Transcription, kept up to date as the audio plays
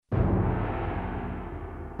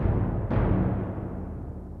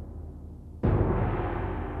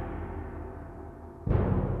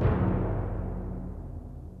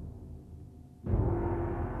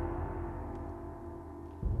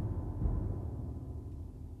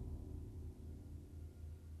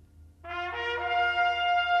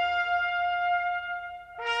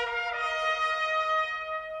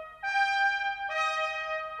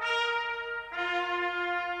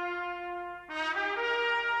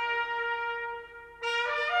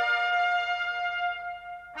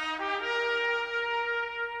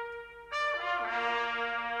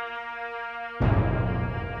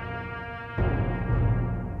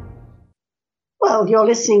Well, you're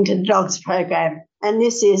listening to the Dogs program, and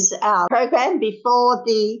this is our program before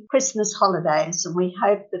the Christmas holidays. And we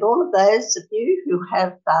hope that all of those of you who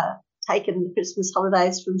have taken the Christmas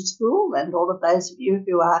holidays from school and all of those of you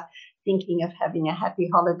who are thinking of having a happy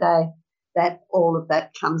holiday, that all of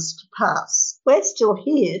that comes to pass. We're still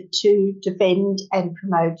here to defend and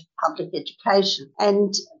promote public education.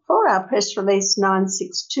 And for our press release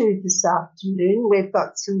 962 this afternoon, we've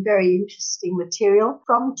got some very interesting material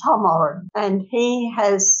from Tom Oren, and he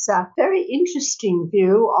has a very interesting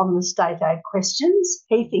view on the state aid questions.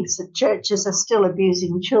 He thinks that churches are still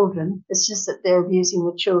abusing children. It's just that they're abusing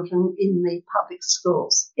the children in the public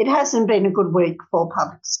schools. It hasn't been a good week for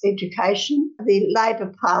public education. The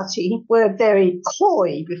Labor Party were very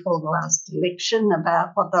coy before the last election about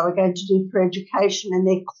what they were going to do for education, and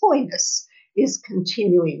their coyness is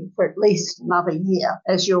continuing for at least another year,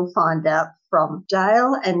 as you'll find out from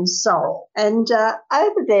Dale and Sorrel. And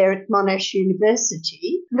over there at Monash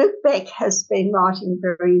University, Luke Beck has been writing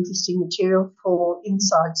very interesting material for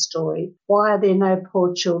Inside Story, Why Are There No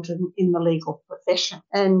Poor Children in the Legal Profession?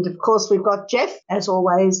 And, of course, we've got Jeff, as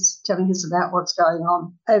always, telling us about what's going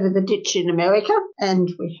on over the ditch in America,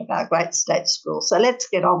 and we have our great state school. So let's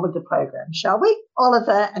get on with the program, shall we?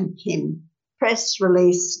 Oliver and Kim. Press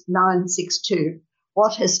release 962.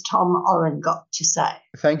 What has Tom Oren got to say?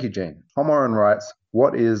 Thank you, Jean. Tom Oren writes,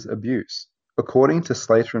 what is abuse? According to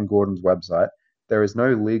Slater and Gordon's website, there is no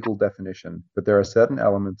legal definition, but there are certain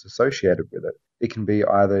elements associated with it. It can be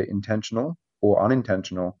either intentional or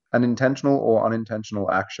unintentional, an intentional or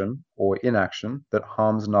unintentional action or inaction that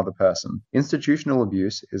harms another person. Institutional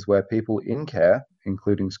abuse is where people in care,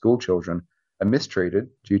 including school children, are mistreated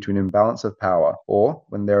due to an imbalance of power, or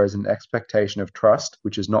when there is an expectation of trust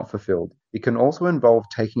which is not fulfilled. It can also involve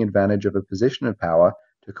taking advantage of a position of power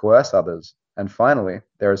to coerce others. And finally,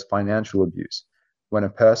 there is financial abuse, when a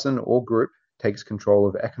person or group takes control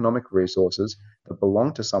of economic resources that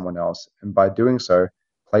belong to someone else, and by doing so,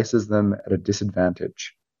 places them at a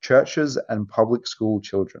disadvantage. Churches and public school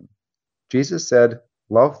children. Jesus said,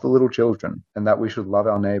 love the little children, and that we should love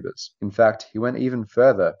our neighbors. In fact, he went even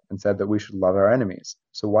further and said that we should love our enemies.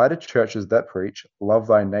 So why do churches that preach love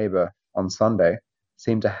thy neighbor on Sunday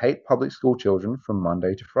seem to hate public school children from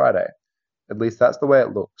Monday to Friday? At least that's the way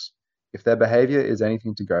it looks. If their behavior is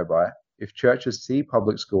anything to go by, if churches see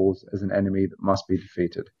public schools as an enemy that must be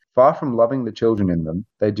defeated, far from loving the children in them,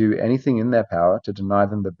 they do anything in their power to deny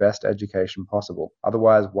them the best education possible.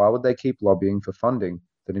 Otherwise, why would they keep lobbying for funding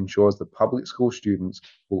that ensures that public school students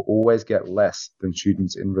will always get less than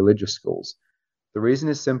students in religious schools? The reason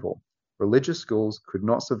is simple. Religious schools could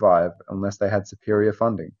not survive unless they had superior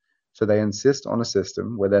funding, so they insist on a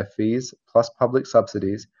system where their fees plus public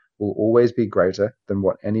subsidies will always be greater than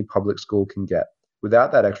what any public school can get.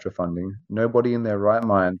 Without that extra funding, nobody in their right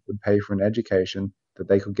mind would pay for an education that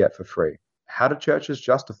they could get for free. How do churches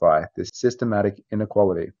justify this systematic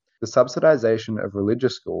inequality? The subsidization of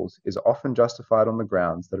religious schools is often justified on the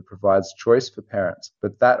grounds that it provides choice for parents,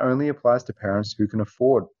 but that only applies to parents who can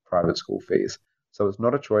afford private school fees, so it's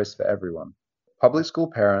not a choice for everyone. Public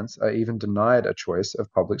school parents are even denied a choice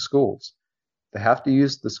of public schools. They have to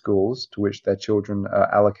use the schools to which their children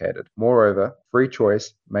are allocated. Moreover, free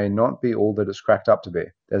choice may not be all that it's cracked up to be.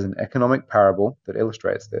 There's an economic parable that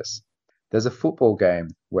illustrates this. There's a football game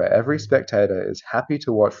where every spectator is happy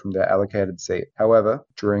to watch from their allocated seat. However,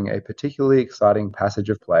 during a particularly exciting passage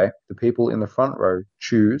of play, the people in the front row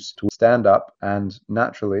choose to stand up, and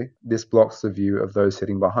naturally, this blocks the view of those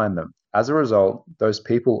sitting behind them. As a result, those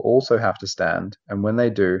people also have to stand, and when they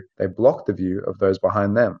do, they block the view of those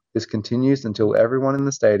behind them. This continues until everyone in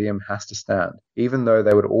the stadium has to stand, even though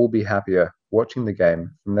they would all be happier watching the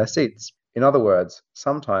game from their seats. In other words,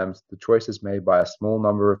 sometimes the choices made by a small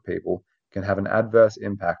number of people can have an adverse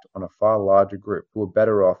impact on a far larger group who are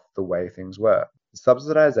better off the way things were. The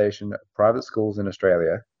subsidization of private schools in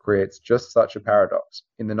Australia creates just such a paradox.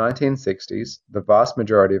 In the 1960s, the vast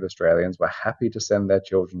majority of Australians were happy to send their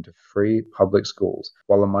children to free public schools,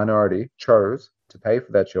 while a minority chose to pay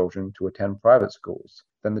for their children to attend private schools.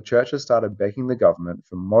 Then the churches started begging the government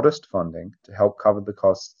for modest funding to help cover the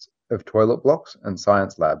costs of toilet blocks and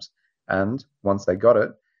science labs, and once they got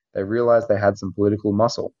it, they realized they had some political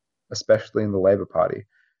muscle, especially in the Labor Party,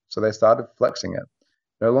 so they started flexing it.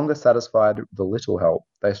 No longer satisfied with the little help,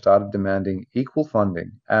 they started demanding equal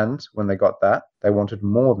funding, and when they got that, they wanted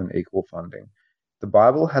more than equal funding. The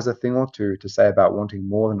Bible has a thing or two to say about wanting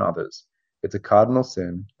more than others. It's a cardinal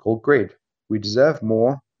sin called greed. We deserve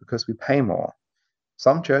more because we pay more.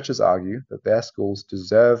 Some churches argue that their schools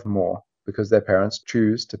deserve more because their parents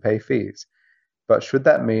choose to pay fees. But should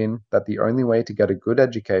that mean that the only way to get a good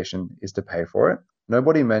education is to pay for it?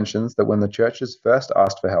 Nobody mentions that when the churches first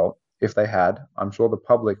asked for help, if they had, I'm sure the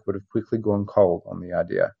public would have quickly gone cold on the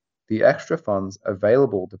idea. The extra funds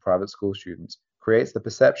available to private school students creates the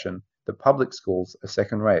perception that public schools are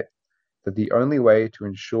second rate, that the only way to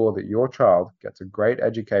ensure that your child gets a great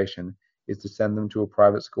education is to send them to a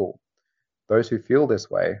private school. Those who feel this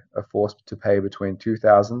way are forced to pay between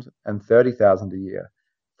 $2,000 and $30,000 a year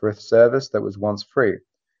for a service that was once free,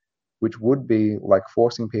 which would be like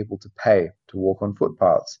forcing people to pay to walk on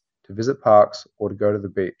footpaths, to visit parks, or to go to the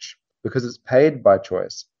beach. Because it's paid by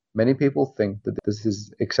choice, many people think that this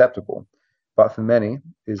is acceptable, but for many,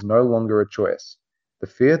 it is no longer a choice. The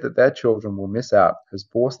fear that their children will miss out has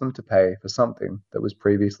forced them to pay for something that was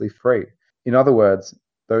previously free. In other words,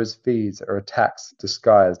 those fees are a tax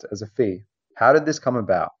disguised as a fee. How did this come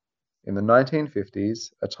about? In the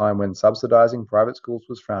 1950s, a time when subsidizing private schools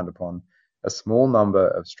was frowned upon, a small number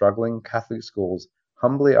of struggling Catholic schools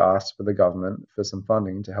humbly asked for the government for some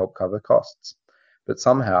funding to help cover costs. But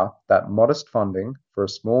somehow, that modest funding for a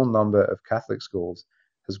small number of Catholic schools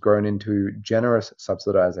has grown into generous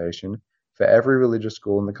subsidization for every religious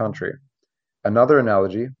school in the country. Another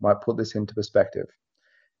analogy might put this into perspective.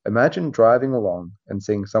 Imagine driving along and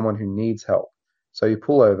seeing someone who needs help, so you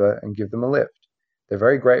pull over and give them a lift. They're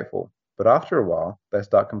very grateful, but after a while, they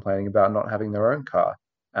start complaining about not having their own car,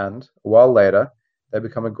 and a while later, they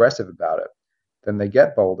become aggressive about it. Then they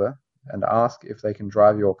get bolder and ask if they can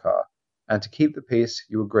drive your car, and to keep the peace,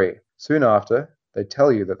 you agree. Soon after, they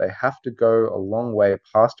tell you that they have to go a long way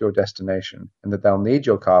past your destination and that they'll need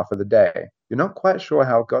your car for the day. You're not quite sure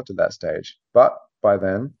how it got to that stage, but by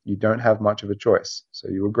then, you don't have much of a choice, so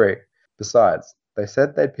you agree. Besides, they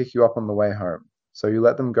said they'd pick you up on the way home, so you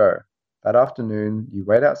let them go. That afternoon, you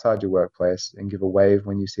wait outside your workplace and give a wave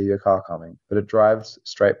when you see your car coming, but it drives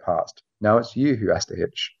straight past. Now it's you who has to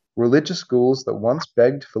hitch. Religious schools that once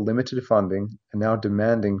begged for limited funding are now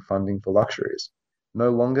demanding funding for luxuries. No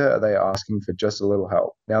longer are they asking for just a little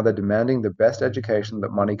help. Now they're demanding the best education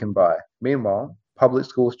that money can buy. Meanwhile, public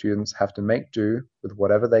school students have to make do with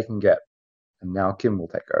whatever they can get. And now Kim will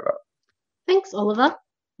take over. Thanks, Oliver.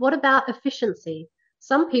 What about efficiency?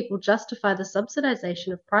 Some people justify the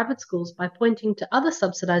subsidization of private schools by pointing to other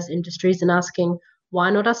subsidized industries and asking, why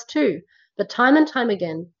not us too? But time and time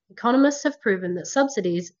again, economists have proven that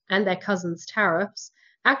subsidies and their cousins, tariffs,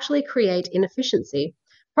 actually create inefficiency.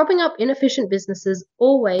 Propping up inefficient businesses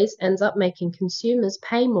always ends up making consumers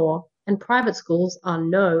pay more, and private schools are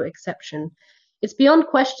no exception. It's beyond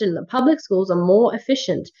question that public schools are more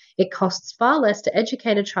efficient. It costs far less to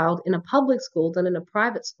educate a child in a public school than in a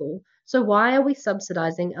private school. So why are we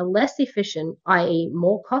subsidizing a less efficient, i.e.,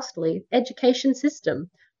 more costly, education system?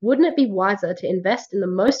 Wouldn't it be wiser to invest in the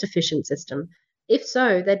most efficient system? If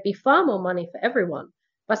so, there'd be far more money for everyone.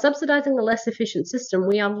 By subsidizing a less efficient system,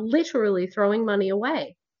 we are literally throwing money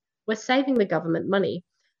away. We're saving the government money.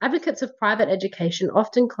 Advocates of private education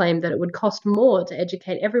often claim that it would cost more to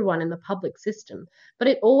educate everyone in the public system, but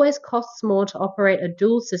it always costs more to operate a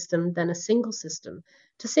dual system than a single system.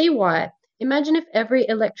 To see why, imagine if every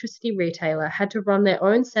electricity retailer had to run their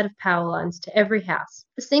own set of power lines to every house.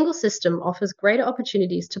 The single system offers greater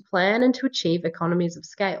opportunities to plan and to achieve economies of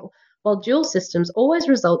scale, while dual systems always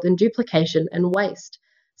result in duplication and waste.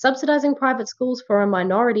 Subsidizing private schools for a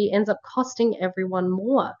minority ends up costing everyone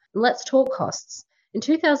more. And let's talk costs. In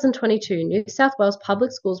 2022, New South Wales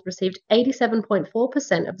public schools received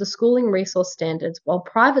 87.4% of the schooling resource standards, while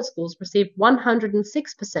private schools received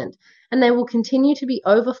 106%, and they will continue to be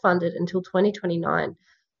overfunded until 2029.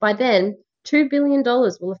 By then, $2 billion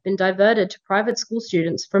will have been diverted to private school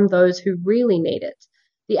students from those who really need it.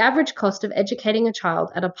 The average cost of educating a child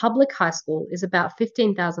at a public high school is about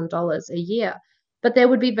 $15,000 a year, but there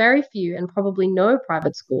would be very few and probably no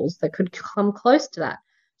private schools that could come close to that.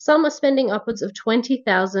 Some are spending upwards of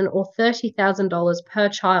 $20,000 or $30,000 per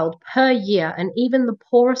child per year, and even the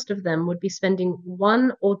poorest of them would be spending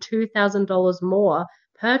 $1,000 or $2,000 more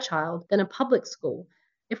per child than a public school.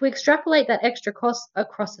 If we extrapolate that extra cost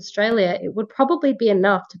across Australia, it would probably be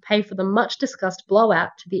enough to pay for the much discussed blowout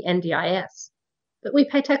to the NDIS. But we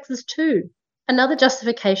pay taxes too. Another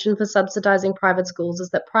justification for subsidizing private schools is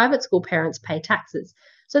that private school parents pay taxes,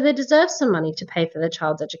 so they deserve some money to pay for their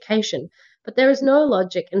child's education. But there is no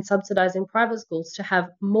logic in subsidizing private schools to have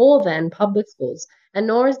more than public schools, and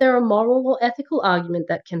nor is there a moral or ethical argument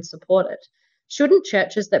that can support it. Shouldn't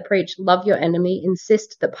churches that preach love your enemy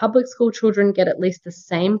insist that public school children get at least the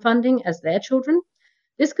same funding as their children?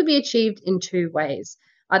 This could be achieved in two ways.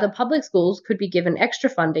 Either public schools could be given extra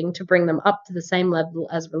funding to bring them up to the same level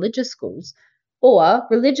as religious schools, or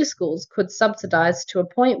religious schools could subsidize to a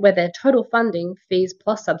point where their total funding, fees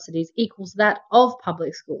plus subsidies, equals that of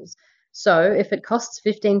public schools. So, if it costs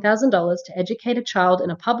 $15,000 to educate a child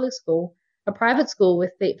in a public school, a private school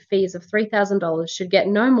with fees of $3,000 should get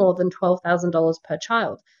no more than $12,000 per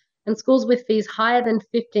child, and schools with fees higher than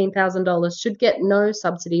 $15,000 should get no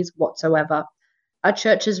subsidies whatsoever. Are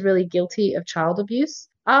churches really guilty of child abuse?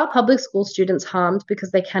 Are public school students harmed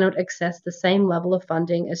because they cannot access the same level of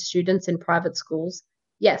funding as students in private schools?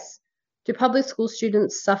 Yes. Do public school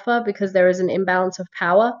students suffer because there is an imbalance of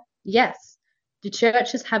power? Yes. Do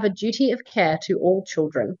churches have a duty of care to all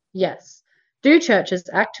children? Yes. Do churches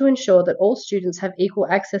act to ensure that all students have equal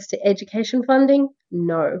access to education funding?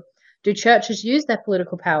 No. Do churches use their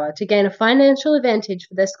political power to gain a financial advantage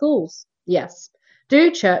for their schools? Yes.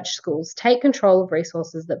 Do church schools take control of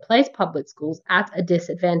resources that place public schools at a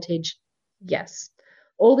disadvantage? Yes.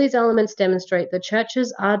 All these elements demonstrate that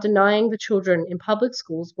churches are denying the children in public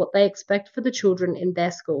schools what they expect for the children in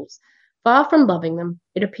their schools. Far from loving them,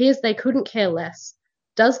 it appears they couldn't care less.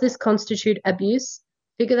 Does this constitute abuse?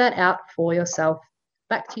 Figure that out for yourself.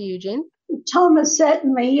 Back to you, Jean. Tom has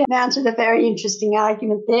certainly mounted a very interesting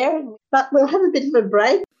argument there, but we'll have a bit of a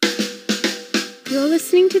break. You're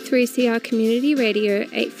listening to 3CR Community Radio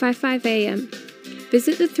 855 AM.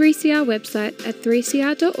 Visit the 3CR website at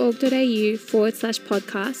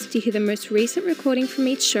 3cr.org.au/podcast to hear the most recent recording from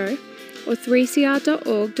each show, or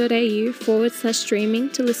 3cr.org.au/streaming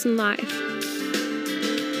to listen live.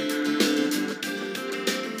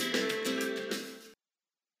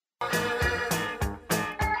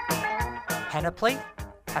 Panoply,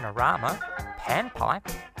 panorama, panpipe,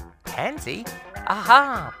 pansy,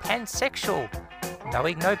 aha, pansexual,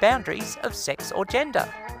 knowing no boundaries of sex or gender.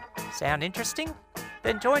 Sound interesting?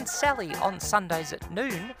 Then join Sally on Sundays at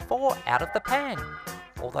noon for Out of the Pan.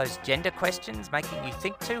 All those gender questions making you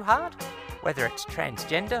think too hard? Whether it's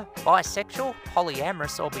transgender, bisexual,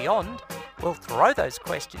 polyamorous or beyond, we'll throw those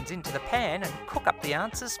questions into the pan and cook up the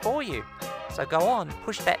answers for you. So go on,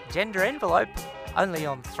 push that gender envelope, only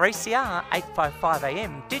on 3CR 855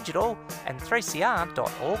 AM digital and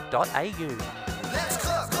 3cr.org.au. Let's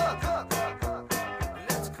cook, cook, cook, cook, cook.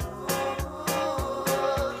 Let's cook.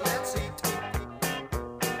 Let's eat.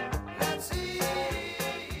 Let's eat.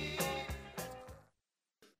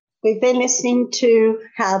 We've been listening to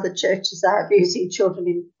how the churches are abusing children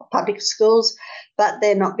in public schools, but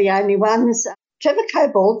they're not the only ones. Trevor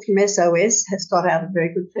Cobbold from SOS has got out a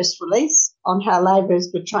very good press release on how Labor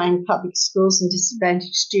is betraying public schools and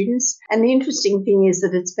disadvantaged students. And the interesting thing is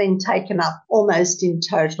that it's been taken up almost in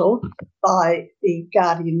total by the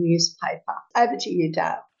Guardian newspaper. Over to you,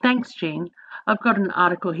 Dale. Thanks, Jean. I've got an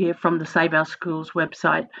article here from the Save Our Schools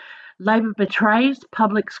website. Labor betrays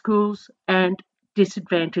public schools and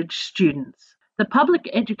disadvantaged students. The public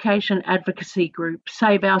education advocacy group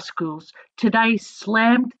Save Our Schools today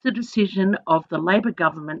slammed the decision of the Labor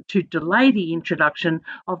government to delay the introduction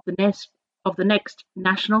of the next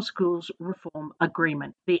National Schools Reform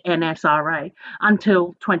Agreement, the NSRA,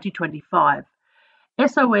 until 2025.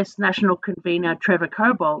 SOS National Convener Trevor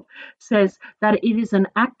Cobbold says that it is an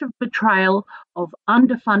act of betrayal of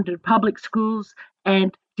underfunded public schools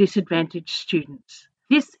and disadvantaged students.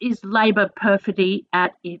 This is Labor perfidy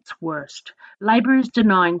at its worst. Labor is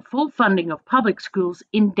denying full funding of public schools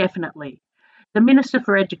indefinitely. The Minister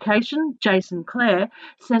for Education, Jason Clare,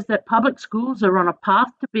 says that public schools are on a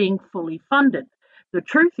path to being fully funded. The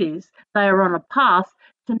truth is, they are on a path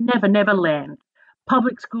to Never Never Land.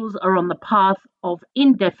 Public schools are on the path of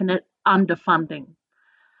indefinite underfunding.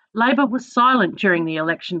 Labor was silent during the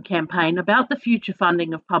election campaign about the future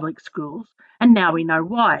funding of public schools, and now we know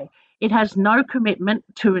why. It has no commitment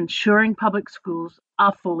to ensuring public schools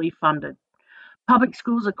are fully funded. Public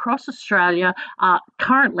schools across Australia are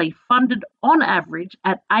currently funded on average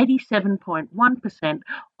at 87.1%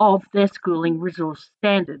 of their schooling resource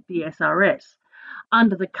standard, the SRS.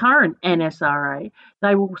 Under the current NSRA,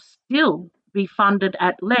 they will still be funded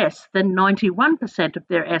at less than 91% of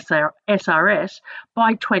their SRS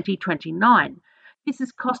by 2029. This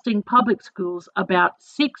is costing public schools about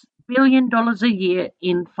 $6 billion a year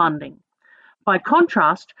in funding. By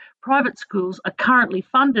contrast, private schools are currently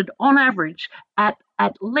funded on average at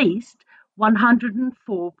least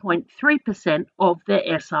 104.3% of their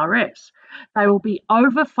SRS. They will be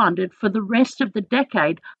overfunded for the rest of the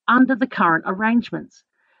decade under the current arrangements.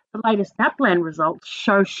 The latest NAPLAN results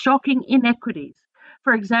show shocking inequities.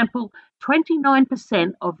 For example,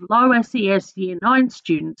 29% of low SES Year 9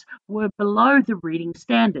 students were below the reading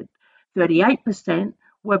standard, 38%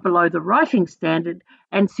 were below the writing standard,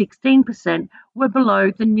 and 16% were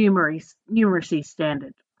below the numeracy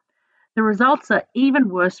standard. The results are even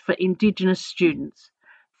worse for Indigenous students.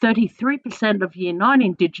 33% of Year 9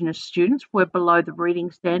 Indigenous students were below the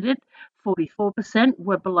reading standard, 44%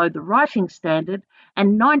 were below the writing standard,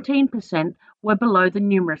 and 19% were below the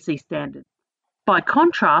numeracy standard. By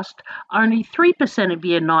contrast, only 3% of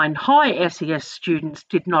Year 9 high SES students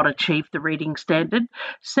did not achieve the reading standard,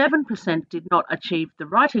 7% did not achieve the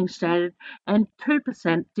writing standard, and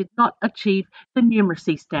 2% did not achieve the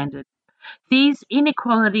numeracy standard. These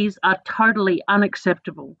inequalities are totally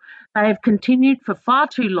unacceptable. They have continued for far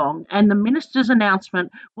too long, and the Minister's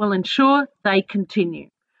announcement will ensure they continue.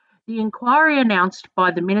 The inquiry announced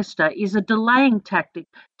by the Minister is a delaying tactic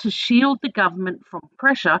to shield the government from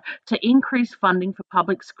pressure to increase funding for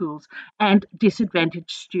public schools and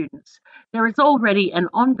disadvantaged students. There is already an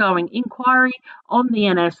ongoing inquiry on the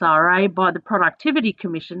NSRA by the Productivity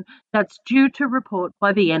Commission that's due to report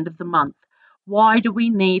by the end of the month. Why do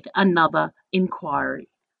we need another inquiry?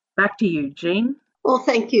 Back to you, Jean. Well,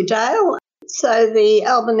 thank you, Dale. So the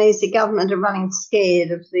Albanese government are running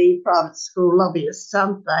scared of the private school lobbyists,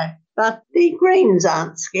 aren't they? But the Greens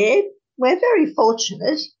aren't scared. We're very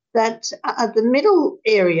fortunate that the middle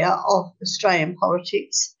area of Australian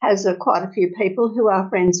politics has quite a few people who are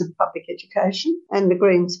friends of public education, and the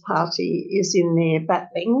Greens party is in there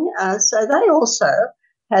battling. So they also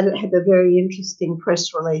had a very interesting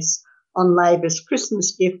press release on Labor's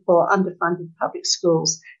Christmas gift for underfunded public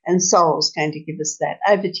schools, and Sol's going to give us that.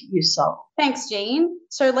 Over to you, Sol. Thanks, Jean.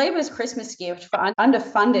 So Labor's Christmas gift for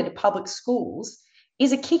underfunded public schools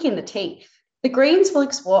is a kick in the teeth. The Greens will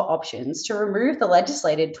explore options to remove the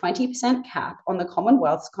legislated 20% cap on the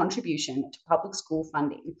Commonwealth's contribution to public school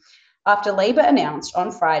funding, after Labor announced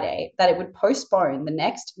on Friday that it would postpone the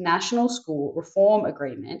next National School Reform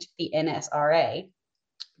Agreement, the NSRA,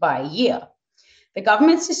 by a year. The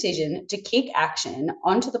government's decision to kick action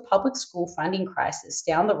onto the public school funding crisis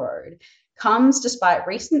down the road comes despite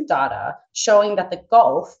recent data showing that the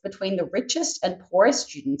gulf between the richest and poorest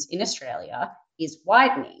students in Australia is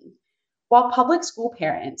widening, while public school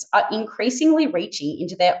parents are increasingly reaching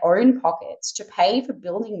into their own pockets to pay for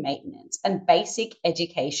building maintenance and basic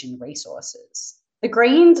education resources. The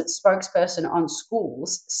Greens spokesperson on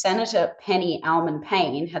schools, Senator Penny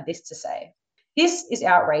Allman-Payne, had this to say: "This is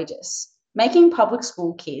outrageous. Making public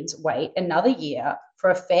school kids wait another year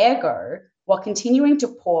for a fair go while continuing to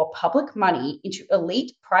pour public money into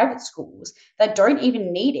elite private schools that don't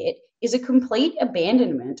even need it is a complete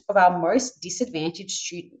abandonment of our most disadvantaged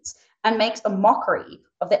students and makes a mockery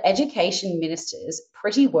of the Education Minister's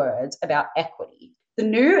pretty words about equity. The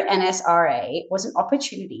new NSRA was an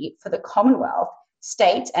opportunity for the Commonwealth,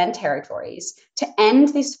 states and territories to end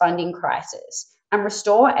this funding crisis and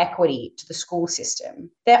restore equity to the school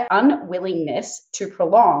system. Their unwillingness to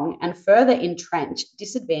prolong and further entrench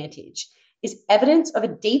disadvantage is evidence of a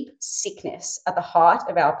deep sickness at the heart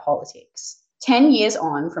of our politics. 10 years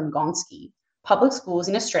on from Gonski, public schools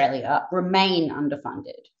in Australia remain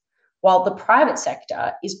underfunded, while the private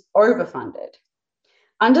sector is overfunded.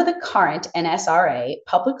 Under the current NSRA,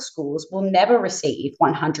 public schools will never receive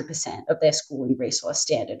 100% of their schooling resource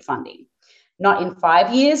standard funding. Not in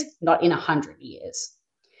 5 years, not in 100 years.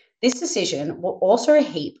 This decision will also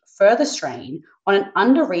heap further strain on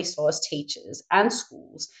under-resourced teachers and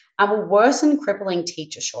schools and will worsen crippling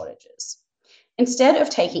teacher shortages. Instead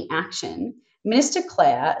of taking action, Minister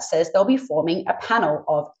Clare says they'll be forming a panel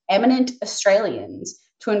of eminent Australians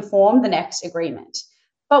to inform the next agreement.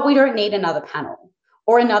 But we don't need another panel,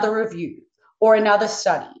 or another review, or another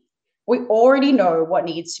study. We already know what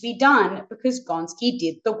needs to be done because Gonski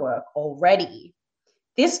did the work already.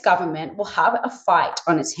 This government will have a fight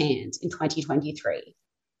on its hands in 2023.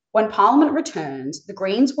 When Parliament returns, the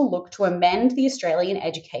Greens will look to amend the Australian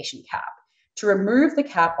education cap to remove the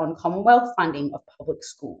cap on Commonwealth funding of public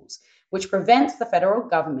schools, which prevents the federal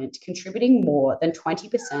government contributing more than 20%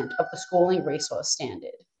 of the schooling resource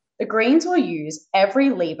standard. The Greens will use every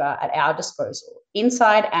lever at our disposal,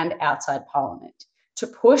 inside and outside Parliament, to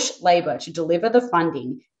push Labor to deliver the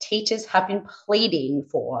funding teachers have been pleading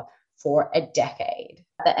for a decade.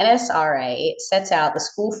 The NSRA sets out the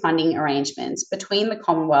school funding arrangements between the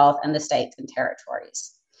Commonwealth and the states and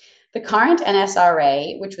territories. The current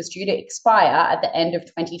NSRA, which was due to expire at the end of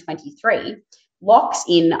 2023, locks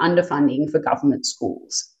in underfunding for government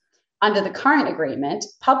schools. Under the current agreement,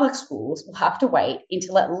 public schools will have to wait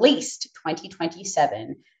until at least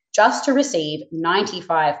 2027 just to receive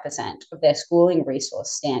 95% of their schooling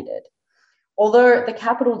resource standard. Although the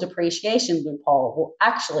capital depreciation loophole will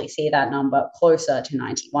actually see that number closer to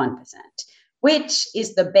 91%, which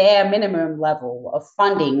is the bare minimum level of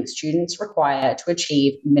funding students require to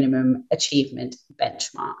achieve minimum achievement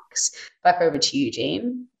benchmarks. Back over to you,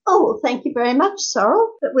 Jean. Oh, well, thank you very much,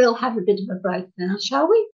 Sorrel. But we'll have a bit of a break now, shall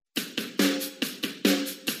we?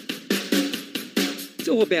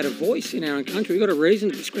 all about a voice in our own country. We've got a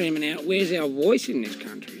reason to be screaming out, where's our voice in this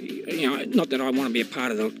country? Not that I want to be a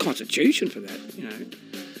part of the Constitution for that,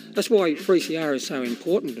 That's why 3CR is so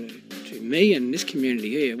important to me and this community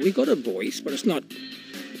here. We've got a voice, but it's not,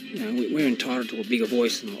 we're entitled to a bigger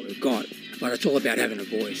voice than what we've got. But it's all about having a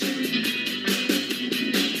voice.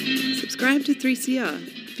 Subscribe to 3CR,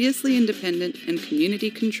 fiercely independent and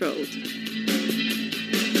community controlled.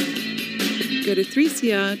 Go to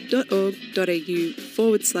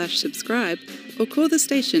 3cr.org.au/subscribe or call the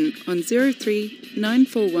station on 03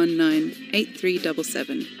 9419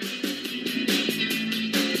 8377.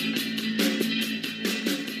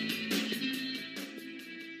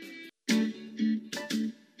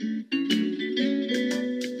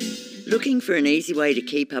 Looking for an easy way to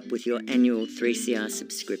keep up with your annual 3CR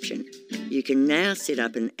subscription? You can now set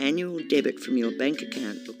up an annual debit from your bank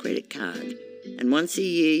account or credit card, and once a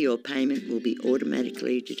year your payment will be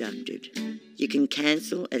automatically deducted. You can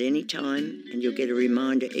cancel at any time and you'll get a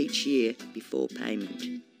reminder each year before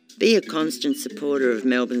payment. Be a constant supporter of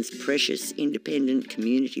Melbourne's precious independent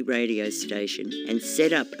community radio station and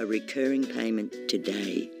set up a recurring payment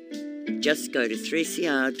today. Just go to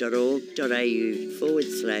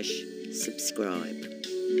 3cr.org.au/subscribe.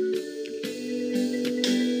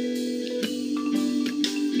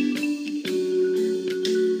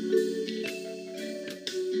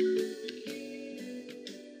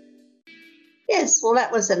 Yes, well,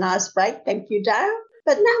 that was a nice break. Thank you, Dale.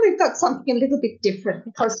 But now we've got something a little bit different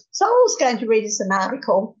because Sol's going to read us an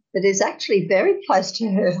article that is actually very close to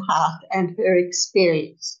her heart and her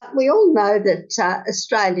experience. We all know that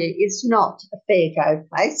Australia is not a fair go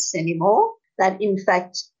place anymore, that in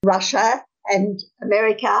fact Russia and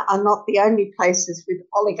America are not the only places with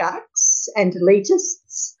oligarchs and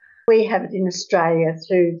elitists. We have it in Australia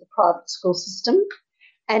through the private school system,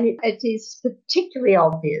 and it is particularly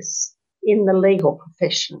obvious in the legal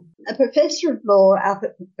profession. A professor of law up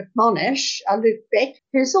at Monash, Luke Beck,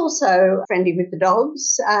 who's also friendly with the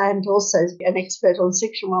dogs and also an expert on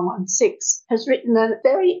Section 116, has written a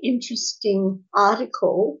very interesting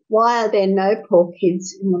article, Why Are There No Poor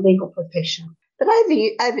Kids in the Legal Profession? But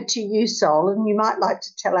over to you, Sol, and you might like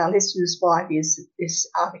to tell our listeners why it is that this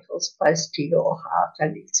article is close to your heart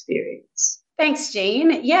and experience. Thanks,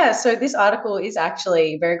 Jean. Yeah, so this article is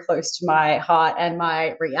actually very close to my heart and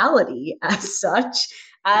my reality as such,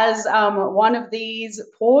 as one of these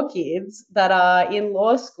poor kids that are in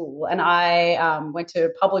law school. And I went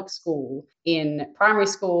to public school in primary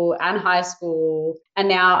school and high school, and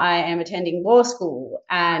now I am attending law school.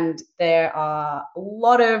 And there are a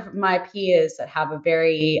lot of my peers that have a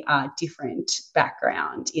very different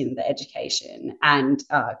background in the education and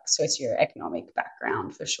socioeconomic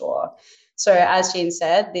background for sure. So as Jean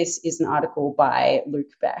said, this is an article by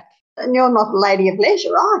Luke Beck. And you're not a lady of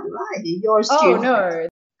leisure either, are you? You're a student. Oh, no.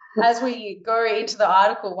 As we go into the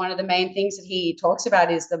article, one of the main things that he talks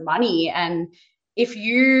about is the money. And if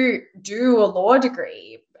you do a law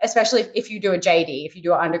degree, especially if you do a JD, if you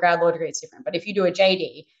do an undergrad law degree, it's different. But if you do a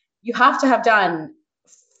JD, you have to have done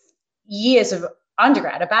years of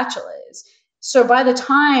undergrad, a bachelor's. So by the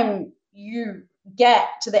time you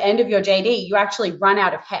get to the end of your JD, you actually run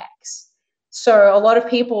out of HECS. So a lot of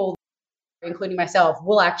people, including myself,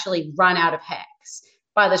 will actually run out of HECS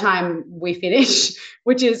by the time we finish,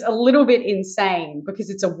 which is a little bit insane because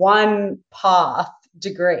it's a one-path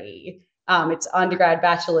degree. It's undergrad,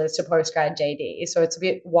 bachelor's to postgrad JD. So it's a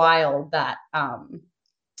bit wild that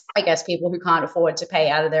I guess people who can't afford to pay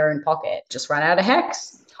out of their own pocket just run out of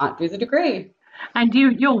HECS, can't do the degree. And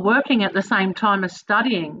you're working at the same time as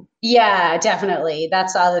studying. Yeah, definitely.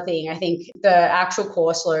 That's the other thing. I think the actual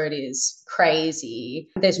course load is crazy.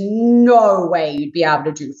 There's no way you'd be able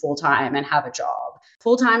to do full-time and have a job.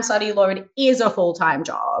 Full-time study load is a full-time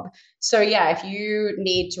job. So yeah, if you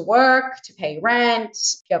need to work to pay rent,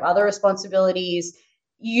 if you have other responsibilities,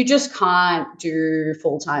 you just can't do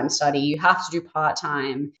full-time study. You have to do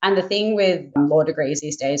part-time. And the thing with law degrees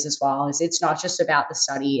these days as well is it's not just about the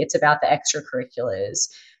study, it's about the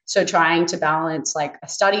extracurriculars. So trying to balance like a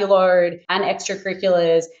study load and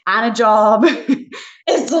extracurriculars and a job,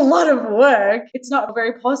 it's a lot of work. It's not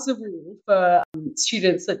very possible for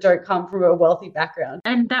students that don't come from a wealthy background.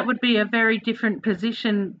 And that would be a very different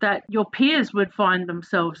position that your peers would find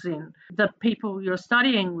themselves in. The people you're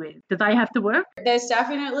studying with, do they have to work? There's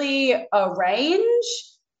definitely a range,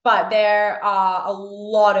 but there are a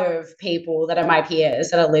lot of people that are my peers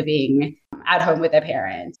that are living at home with their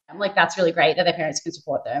parents. I'm like, that's really great that their parents can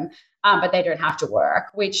support them, but they don't have to work,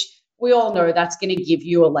 which we all know that's going to give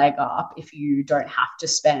you a leg up if you don't have to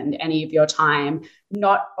spend any of your time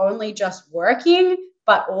not only just working,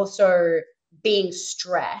 but also being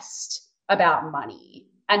stressed about money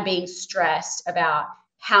and being stressed about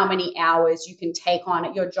how many hours you can take on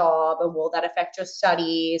at your job, and will that affect your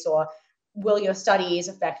studies, or will your studies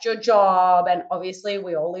affect your job? And obviously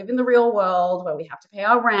we all live in the real world where we have to pay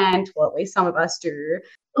our rent, or at least some of us do.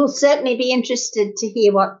 We'll certainly be interested to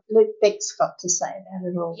hear what Luke Beck's got to say about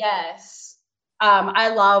it all. Yes. I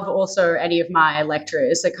love also any of my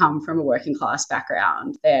lecturers that come from a working class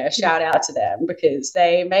background. Shout out to them, because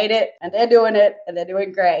they made it and they're doing it and they're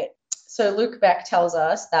doing great. So Luke Beck tells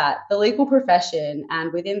us that the legal profession,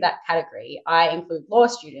 and within that category, I include law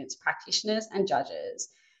students, practitioners, and judges,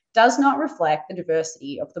 does not reflect the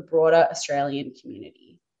diversity of the broader Australian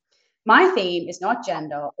community. My theme is not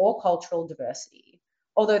gender or cultural diversity,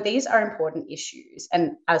 although these are important issues,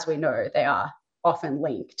 and as we know, they are often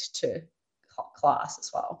linked to class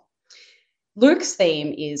as well. Luke's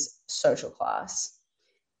theme is social class.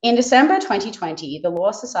 In December 2020, the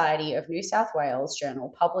Law Society of New South Wales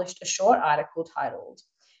Journal published a short article titled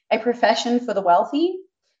 "A Profession for the Wealthy: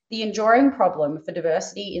 The Enduring Problem for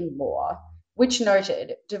Diversity in Law," which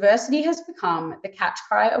noted diversity has become the catch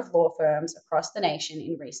cry of law firms across the nation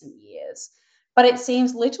in recent years, but it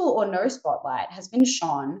seems little or no spotlight has been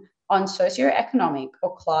shone on socioeconomic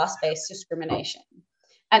or class-based discrimination,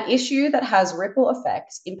 an issue that has ripple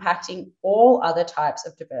effects impacting all other types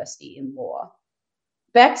of diversity in law.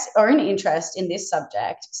 Beck's own interest in this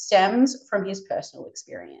subject stems from his personal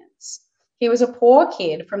experience. He was a poor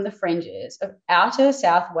kid from the fringes of outer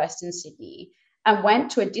southwestern Sydney and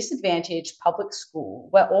went to a disadvantaged public school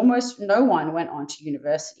where almost no one went on to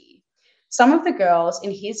university. Some of the girls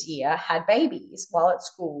in his year had babies while at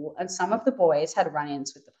school, and some of the boys had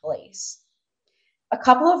run-ins with the police. A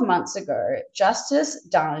couple of months ago, Justice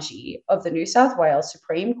Danji of the New South Wales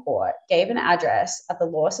Supreme Court gave an address at the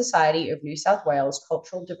Law Society of New South Wales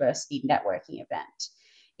Cultural Diversity Networking event,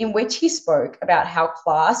 in which he spoke about how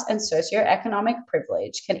class and socioeconomic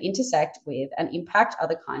privilege can intersect with and impact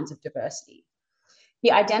other kinds of diversity.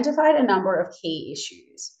 He identified a number of key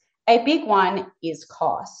issues. A big one is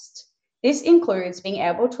cost. This includes being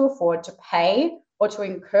able to afford to pay or to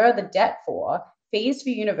incur the debt for fees for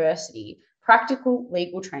university, practical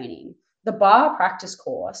legal training, the bar practice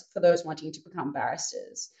course for those wanting to become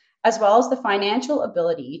barristers, as well as the financial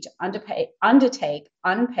ability to undertake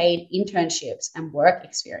unpaid internships and work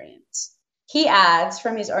experience. He adds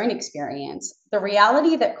from his own experience the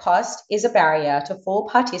reality that cost is a barrier to full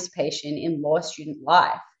participation in law student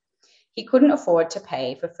life. He couldn't afford to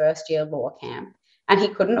pay for first-year law camp, and he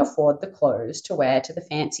couldn't afford the clothes to wear to the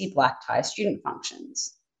fancy black tie student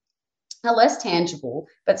functions. A less tangible,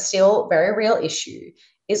 but still very real issue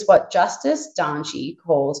is what Justice Danji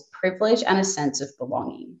calls privilege and a sense of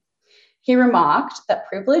belonging. He remarked that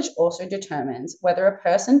privilege also determines whether a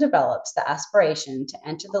person develops the aspiration to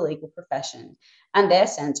enter the legal profession and their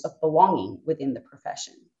sense of belonging within the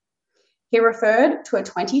profession. He referred to a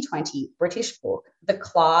 2020 British book, The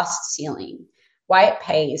Class Ceiling: Why It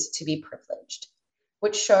Pays to Be Privileged,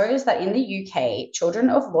 which shows that in the UK,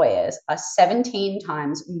 children of lawyers are 17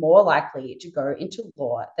 times more likely to go into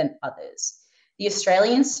law than others. The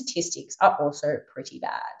Australian statistics are also pretty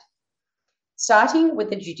bad. Starting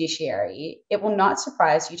with the judiciary, it will not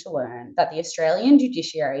surprise you to learn that the Australian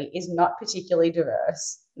judiciary is not particularly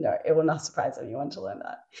diverse. No, it will not surprise anyone to learn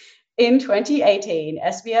that. In 2018,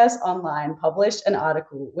 SBS Online published an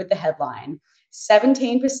article with the headline,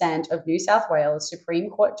 17% of New South Wales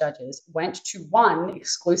Supreme Court judges went to one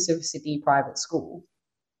exclusive Sydney private school.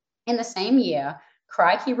 In the same year,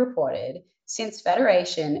 Crikey reported, since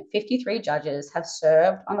Federation, 53 judges have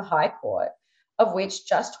served on the High Court, of which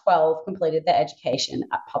just 12 completed their education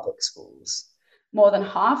at public schools. More than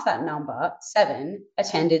half that number, 7,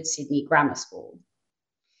 attended Sydney Grammar School.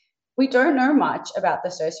 We don't know much about the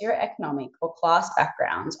socioeconomic or class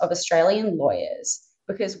backgrounds of Australian lawyers,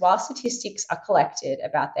 because while statistics are collected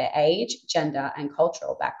about their age, gender, and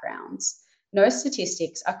cultural backgrounds, no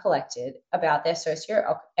statistics are collected about their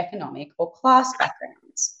socioeconomic or class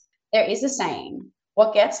backgrounds. There is a saying,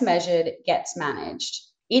 what gets measured gets managed.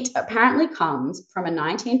 It apparently comes from a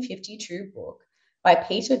 1952 book by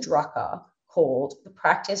Peter Drucker called The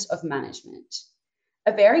Practice of Management.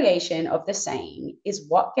 A variation of the saying is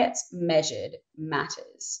what gets measured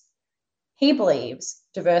matters. He believes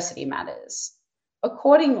diversity matters.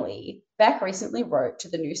 Accordingly, Beck recently wrote to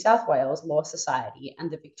the New South Wales Law Society and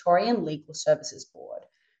the Victorian Legal Services Board,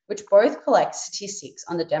 which both collect statistics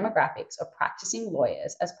on the demographics of practicing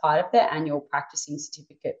lawyers as part of their annual practicing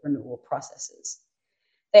certificate renewal processes.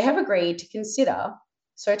 They have agreed to consider,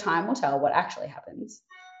 so time will tell what actually happens,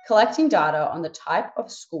 collecting data on the type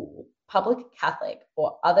of school, public, Catholic,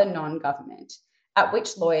 or other non-government, at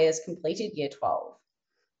which lawyers completed Year 12.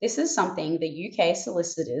 This is something the UK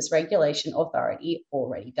Solicitors Regulation Authority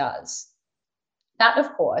already does. That,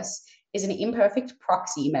 of course, is an imperfect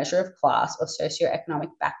proxy measure of class or socioeconomic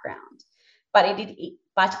background, but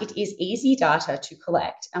it is easy data to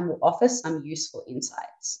collect and will offer some useful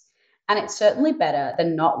insights. And it's certainly better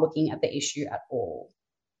than not looking at the issue at all.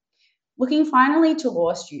 Looking finally to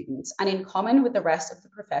law students, and in common with the rest of the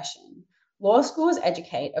profession, law schools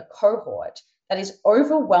educate a cohort that is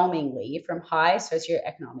overwhelmingly from high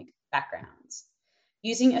socioeconomic backgrounds.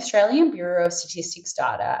 Using Australian Bureau of Statistics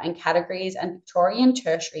data and categories and Victorian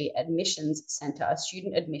Tertiary Admissions Centre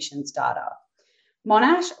student admissions data,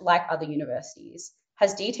 Monash, like other universities,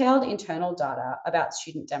 has detailed internal data about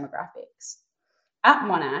student demographics. At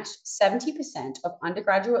Monash, 70% of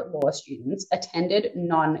undergraduate law students attended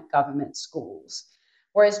non-government schools,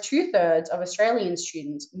 whereas 2/3 of Australian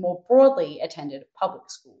students more broadly attended public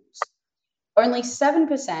schools. Only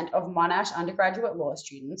 7% of Monash undergraduate law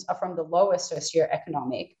students are from the lower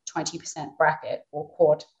socioeconomic 20% bracket or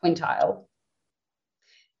quintile.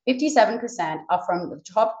 57% are from the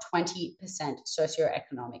top 20%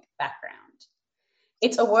 socioeconomic background.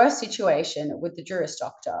 It's a worse situation with the Juris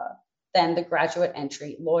Doctor than the graduate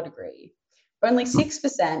entry law degree. Only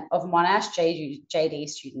 6% of Monash JD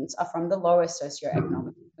students are from the lower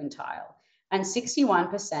socioeconomic quintile, and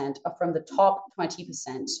 61% are from the top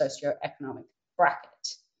 20% socioeconomic bracket.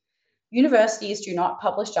 Universities do not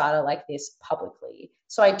publish data like this publicly,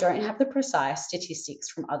 so I don't have the precise statistics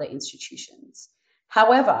from other institutions.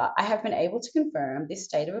 However, I have been able to confirm this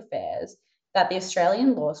state of affairs that the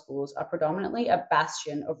Australian law schools are predominantly a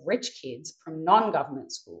bastion of rich kids from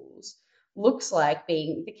non-government schools, looks like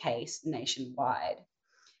being the case nationwide.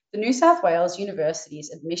 The New South Wales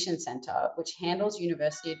University's Admission Centre, which handles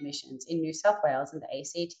university admissions in New South Wales and the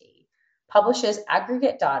ACT, publishes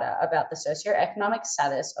aggregate data about the socioeconomic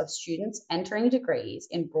status of students entering degrees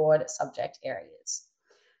in broad subject areas.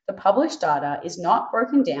 The published data is not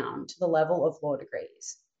broken down to the level of law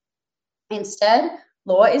degrees. Instead,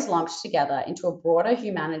 law is lumped together into a broader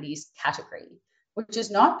humanities category, which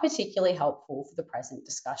is not particularly helpful for the present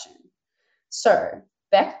discussion. So,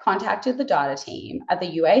 Beck contacted the data team at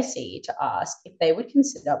the UAC to ask if they would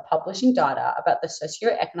consider publishing data about the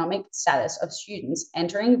socioeconomic status of students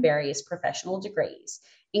entering various professional degrees,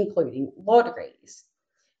 including law degrees.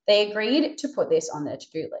 They agreed to put this on their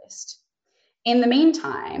to-do list. In the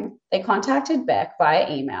meantime, they contacted Beck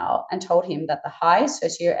via email and told him that the high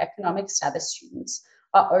socioeconomic status students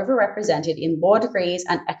are overrepresented in law degrees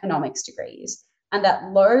and economics degrees, and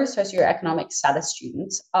that low socioeconomic status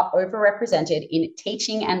students are overrepresented in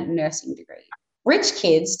teaching and nursing degrees. Rich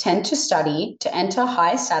kids tend to study to enter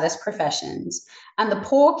high status professions, and the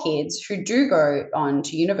poor kids who do go on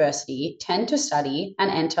to university tend to study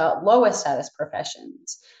and enter lower status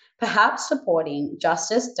professions, perhaps supporting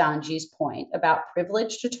Justice Danji's point about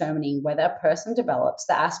privilege determining whether a person develops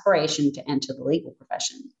the aspiration to enter the legal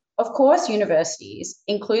profession. Of course, universities,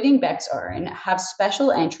 including Beck's own, have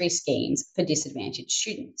special entry schemes for disadvantaged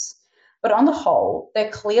students. But on the whole,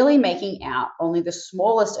 they're clearly making out only the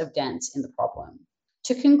smallest of dents in the problem.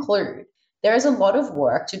 To conclude, there is a lot of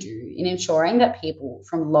work to do in ensuring that people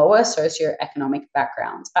from lower socioeconomic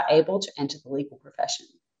backgrounds are able to enter the legal profession.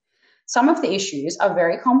 Some of the issues are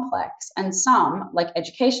very complex, and some, like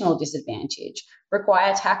educational disadvantage,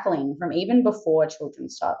 require tackling from even before children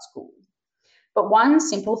start school. But one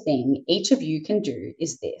simple thing each of you can do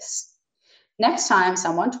is this. Next time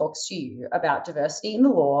someone talks to you about diversity in the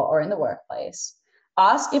law or in the workplace,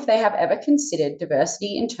 ask if they have ever considered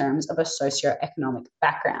diversity in terms of a socioeconomic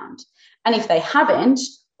background. And if they haven't,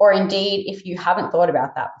 or indeed if you haven't thought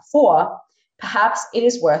about that before, perhaps it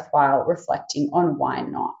is worthwhile reflecting on why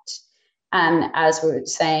not. And as we were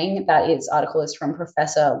saying, that article is from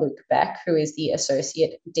Professor Luke Beck, who is the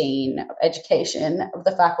Associate Dean of Education of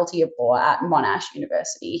the Faculty of Law at Monash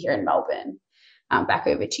University here in Melbourne. Back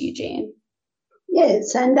over to you, Jean.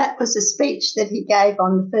 Yes, and that was a speech that he gave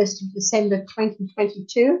on the 1st of December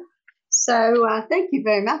 2022. So thank you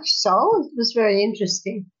very much, Sol. It was very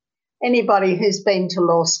interesting. Anybody who's been to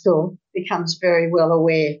law school becomes very well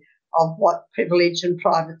aware of what privilege and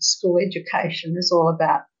private school education is all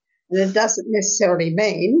about. And it doesn't necessarily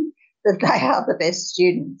mean that they are the best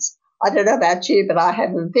students. I don't know about you, but I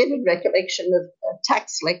have a vivid recollection of a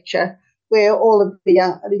tax lecture where all of the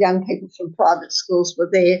young people from private schools were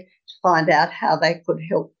there to find out how they could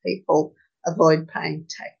help people avoid paying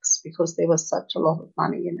tax because there was such a lot of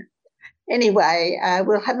money in it. Anyway,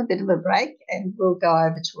 we'll have a bit of a break and we'll go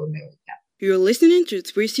over to America. You're listening to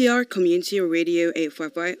 3CR Community Radio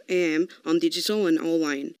 855 AM on digital and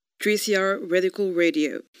online. 3CR Radical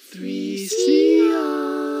Radio. 3CR.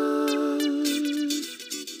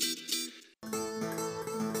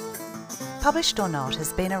 Published or Not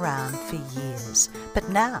has been around for years, but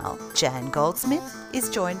now Jan Goldsmith is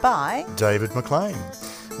joined by David McLean.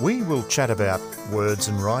 We will chat about words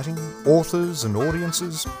and writing, authors and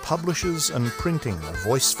audiences, publishers and printing, a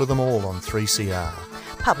voice for them all on 3CR.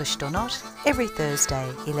 Published or Not, every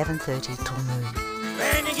Thursday, 11:30 till noon.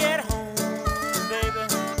 When you get home, baby,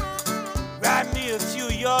 write me a few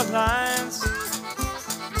of your lines.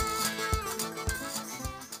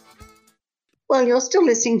 Well, you're still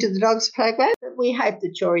listening to the Dogs program, but we hope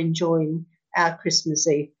that you're enjoying our Christmas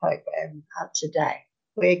Eve program today.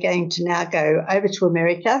 We're going to now go over to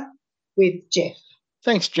America with Jeff.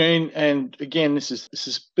 Thanks, Jean. And again, this is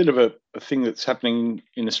a bit of a thing that's happening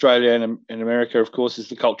in Australia and in America, of course, is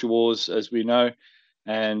the culture wars, as we know.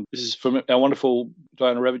 And this is from our wonderful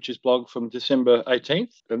Diana Ravich's blog from December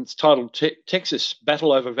 18th. And it's titled Texas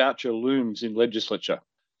Battle Over Voucher Looms in Legislature.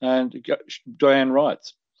 And Diane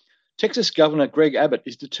writes, Texas Governor Greg Abbott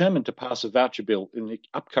is determined to pass a voucher bill in the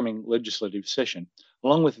upcoming legislative session,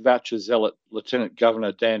 along with voucher zealot Lieutenant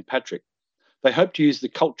Governor Dan Patrick. They hope to use the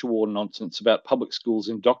culture war nonsense about public schools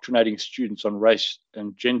indoctrinating students on race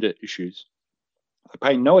and gender issues. They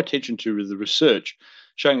pay no attention to the research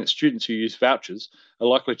showing that students who use vouchers are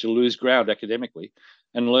likely to lose ground academically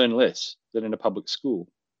and learn less than in a public school.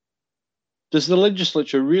 Does the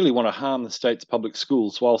legislature really want to harm the state's public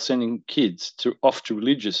schools while sending kids off to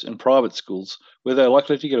religious and private schools where they're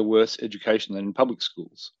likely to get a worse education than in public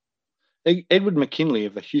schools? Edward McKinley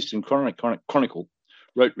of the Houston Chronicle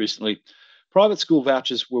wrote recently, private school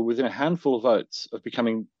vouchers were within a handful of votes of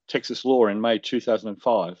becoming Texas law in May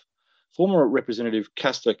 2005. Former Representative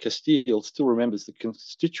Castor Castile still remembers the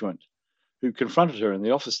constituent who confronted her in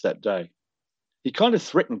the office that day. He kind of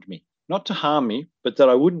threatened me, not to harm me, but that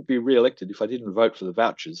I wouldn't be re-elected if I didn't vote for the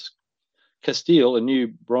vouchers. Castile, a new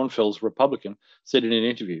Braunfels Republican, said in an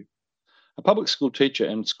interview, a public school teacher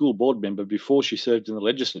and school board member before she served in the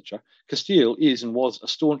legislature, Castile is and was a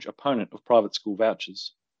staunch opponent of private school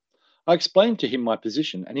vouchers. I explained to him my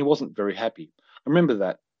position and he wasn't very happy. I remember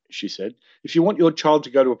that, she said. If you want your child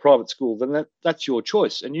to go to a private school, then that's your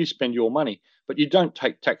choice and you spend your money, but you don't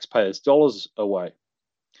take taxpayers' dollars away.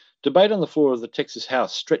 Debate on the floor of the Texas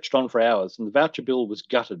House stretched on for hours and the voucher bill was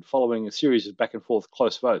gutted following a series of back and forth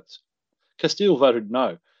close votes. Castile voted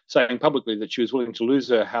no, saying publicly that she was willing to lose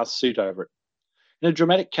her House seat over it. In a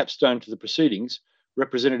dramatic capstone to the proceedings,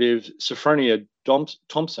 Representative Sophronia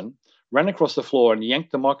Thompson ran across the floor and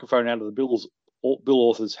yanked the microphone out of the bill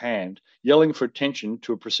author's hand, yelling for attention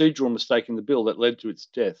to a procedural mistake in the bill that led to its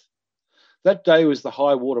death. That day was the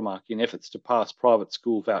high watermark in efforts to pass private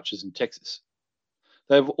school vouchers in Texas.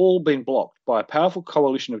 They have all been blocked by a powerful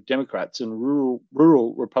coalition of Democrats and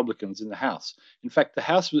rural Republicans in the House. In fact, the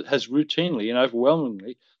House has routinely and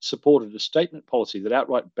overwhelmingly supported a statement policy that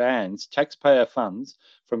outright bans taxpayer funds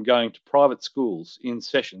from going to private schools in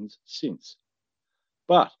sessions since.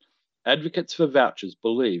 But advocates for vouchers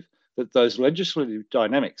believe that those legislative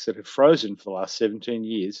dynamics that have frozen for the last 17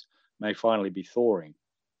 years may finally be thawing.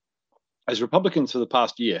 As Republicans for the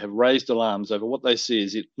past year have raised alarms over what they see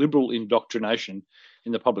as liberal indoctrination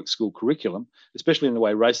in the public school curriculum, especially in the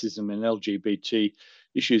way racism and LGBT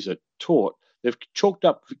issues are taught, they've chalked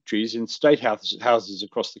up victories in state houses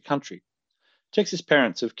across the country. Texas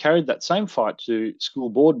parents have carried that same fight to school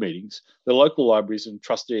board meetings, the local libraries and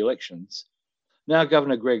trustee elections. Now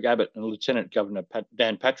Governor Greg Abbott and Lieutenant Governor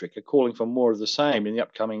Dan Patrick are calling for more of the same in the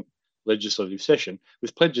upcoming legislative session,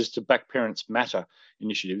 with pledges to back Parents Matter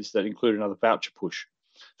initiatives that include another voucher push.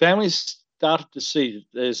 Families started to see that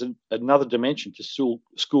there's another dimension to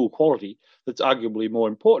school quality that's arguably more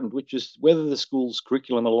important, which is whether the school's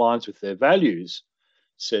curriculum aligns with their values,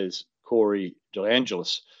 says Corey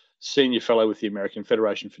DeAngelis, Senior Fellow with the American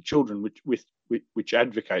Federation for Children, which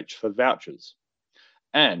advocates for vouchers.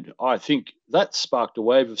 And I think that sparked a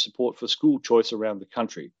wave of support for school choice around the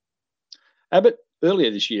country. Abbott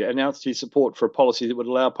earlier this year announced his support for a policy that would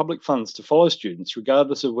allow public funds to follow students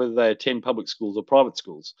regardless of whether they attend public schools or private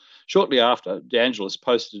schools. Shortly after, DeAngelis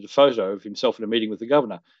posted a photo of himself in a meeting with the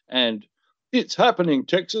governor, and "It's happening,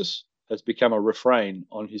 Texas" has become a refrain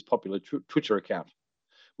on his popular Twitter account.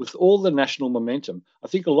 With all the national momentum, I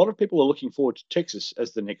think a lot of people are looking forward to Texas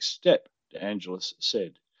as the next step, DeAngelis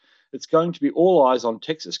said. It's going to be all eyes on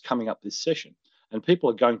Texas coming up this session, and people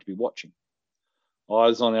are going to be watching.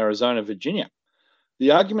 Eyes on Arizona, Virginia.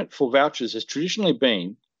 The argument for vouchers has traditionally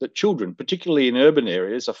been that children, particularly in urban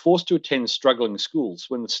areas, are forced to attend struggling schools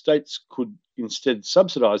when the states could instead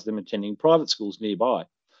subsidise them attending private schools nearby.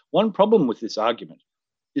 One problem with this argument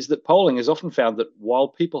is that polling has often found that while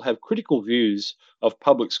people have critical views of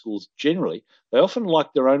public schools generally, they often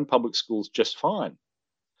like their own public schools just fine.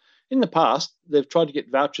 In the past, they've tried to get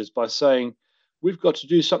vouchers by saying, we've got to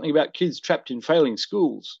do something about kids trapped in failing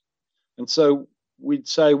schools. And so we'd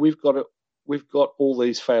say, we've got all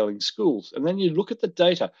these failing schools. And then you look at the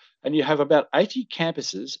data and you have about 80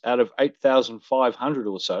 campuses out of 8,500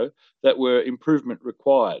 or so that were improvement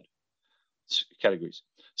required categories.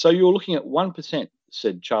 So you're looking at 1%,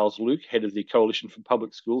 said Charles Luke, head of the Coalition for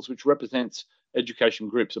Public Schools, which represents education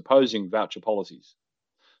groups opposing voucher policies.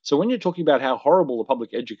 So when you're talking about how horrible the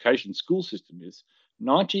public education school system is,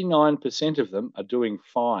 99% of them are doing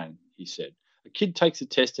fine, he said. A kid takes a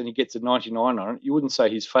test and he gets a 99 on it. You wouldn't say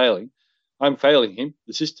he's failing. I'm failing him.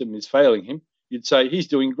 The system is failing him. You'd say he's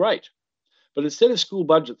doing great. But instead of school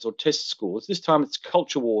budgets or test scores, this time it's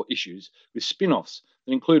culture war issues with spin-offs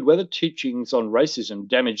that include whether teachings on racism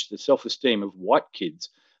damage the self-esteem of white kids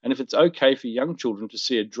and if it's okay for young children to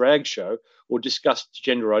see a drag show or discuss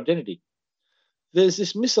gender identity. There's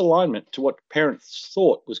this misalignment to what parents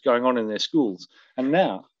thought was going on in their schools, and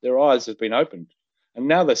now their eyes have been opened. And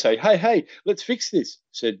now they say, hey, let's fix this,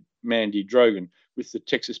 said Mandy Drogan with the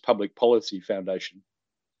Texas Public Policy Foundation.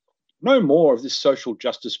 No more of this social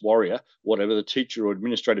justice warrior, whatever the teacher or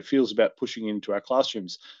administrator feels about pushing into our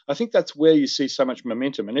classrooms. I think that's where you see so much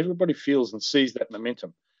momentum, and everybody feels and sees that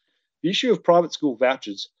momentum. The issue of private school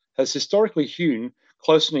vouchers has historically hewn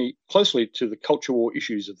closely to the culture war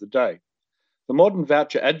issues of the day. The modern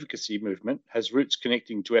voucher advocacy movement has roots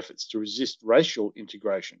connecting to efforts to resist racial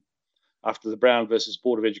integration after the Brown versus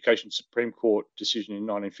Board of Education Supreme Court decision in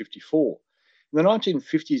 1954. In the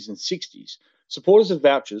 1950s and 60s, supporters of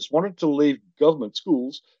vouchers wanted to leave government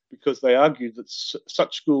schools because they argued that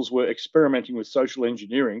such schools were experimenting with social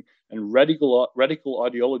engineering and radical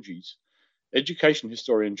ideologies. Education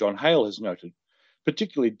historian John Hale has noted,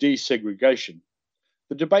 particularly desegregation.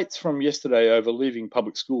 The debates from yesterday over leaving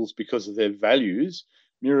public schools because of their values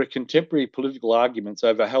mirror contemporary political arguments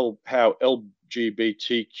over how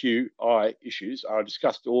LGBTQI issues are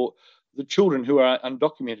discussed, or the children who are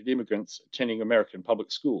undocumented immigrants attending American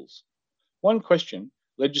public schools. One question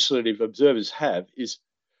legislative observers have is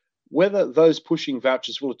whether those pushing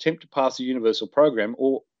vouchers will attempt to pass a universal program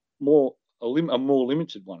or a more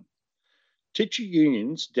limited one. Teacher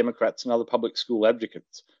unions, Democrats and other public school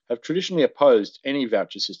advocates have traditionally opposed any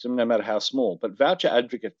voucher system, no matter how small, but voucher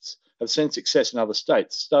advocates have seen success in other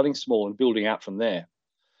states, starting small and building out from there.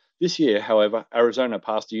 This year, however, Arizona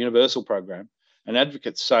passed a universal program, and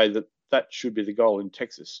advocates say that should be the goal in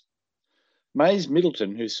Texas. Mays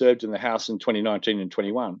Middleton, who served in the House in 2019 and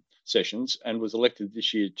 21 sessions and was elected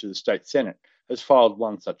this year to the state Senate, has filed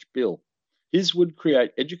one such bill. His would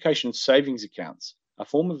create education savings accounts, a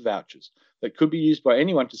form of vouchers that could be used by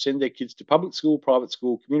anyone to send their kids to public school, private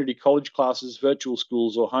school, community college classes, virtual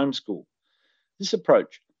schools, or homeschool. This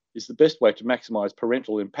approach is the best way to maximise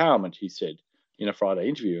parental empowerment, he said in a Friday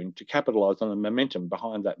interview, and to capitalise on the momentum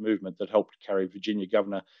behind that movement that helped carry Virginia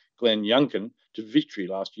Governor Glenn Youngkin to victory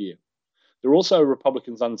last year. There are also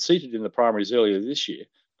Republicans unseated in the primaries earlier this year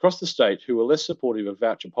across the state who are less supportive of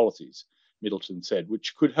voucher policies, Middleton said,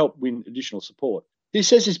 which could help win additional support. He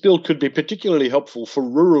says his bill could be particularly helpful for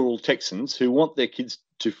rural Texans who want their kids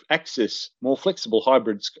to access more flexible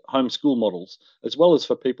hybrid homeschool models, as well as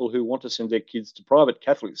for people who want to send their kids to private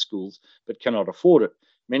Catholic schools but cannot afford it,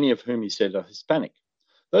 many of whom he said are Hispanic.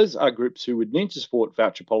 Those are groups who would need to support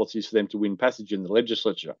voucher policies for them to win passage in the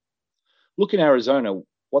legislature. Look in Arizona,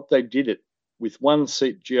 what they did it with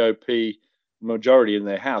one-seat GOP majority in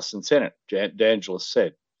their House and Senate, DeAngelis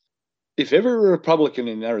said. If every Republican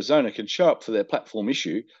in Arizona can show up for their platform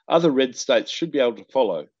issue, other red states should be able to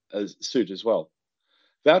follow suit as well.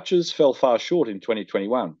 Vouchers fell far short in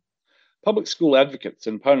 2021. Public school advocates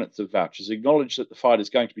and opponents of vouchers acknowledge that the fight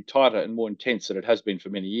is going to be tighter and more intense than it has been for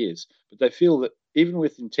many years, but they feel that even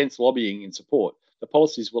with intense lobbying in support, the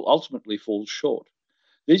policies will ultimately fall short.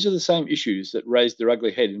 These are the same issues that raised their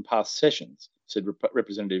ugly head in past sessions, said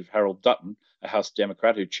Representative Harold Dutton, a House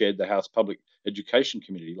Democrat who chaired the House Public Education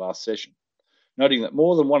Committee last session, noting that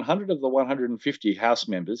more than 100 of the 150 House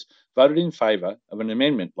members voted in favour of an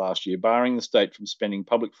amendment last year barring the state from spending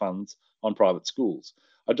public funds on private schools.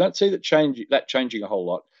 I don't see that changing a whole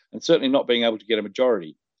lot, and certainly not being able to get a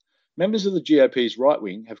majority. Members of the GOP's right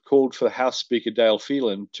wing have called for House Speaker Dale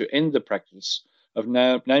Phelan to end the practice of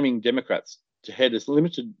naming Democrats to head a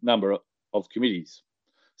limited number of committees.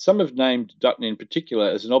 Some have named Dutton in particular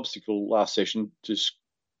as an obstacle last session to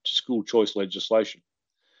school choice legislation.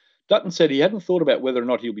 Dutton said he hadn't thought about whether or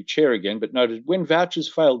not he'll be chair again, but noted when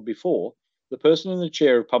vouchers failed before, the person in the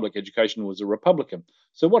chair of public education was a Republican.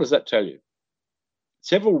 So what does that tell you?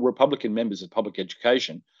 Several Republican members of public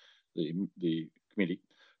education, the committee,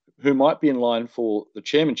 who might be in line for the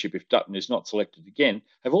chairmanship if Dutton is not selected again,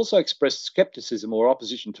 have also expressed scepticism or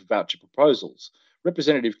opposition to voucher proposals.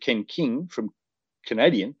 Representative Ken King from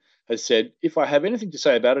Canadian has said, "If I have anything to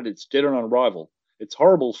say about it, it's dead on arrival. It's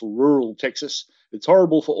horrible for rural Texas. It's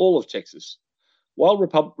horrible for all of Texas." While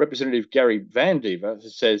Representative Gary Van Diver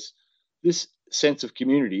says, "This sense of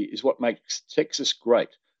community is what makes Texas great,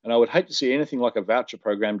 and I would hate to see anything like a voucher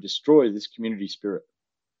program destroy this community spirit."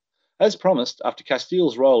 As promised, after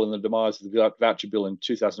Castile's role in the demise of the voucher bill in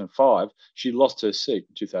 2005, she lost her seat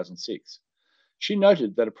in 2006. She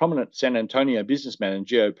noted that a prominent San Antonio businessman and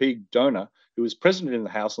GOP donor who was present in the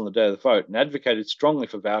House on the day of the vote and advocated strongly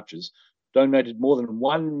for vouchers donated more than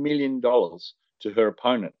 $1 million to her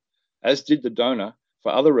opponent, as did the donor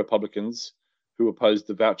for other Republicans who opposed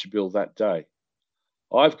the voucher bill that day.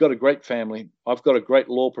 I've got a great family. I've got a great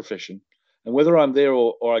law profession. And whether I'm there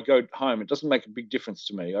or I go home, it doesn't make a big difference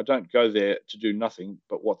to me. I don't go there to do nothing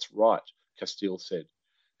but what's right, Castile said.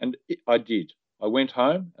 And I did. I went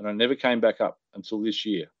home and I never came back up until this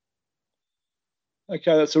year.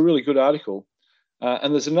 Okay, that's a really good article.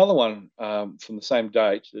 And there's another one from the same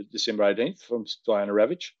date, December 18th, from Diana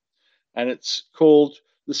Ravitch. And it's called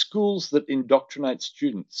 "The Schools That Indoctrinate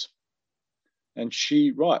Students." And she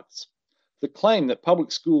writes, "The claim that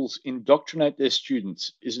public schools indoctrinate their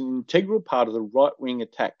students is an integral part of the right-wing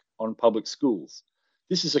attack on public schools.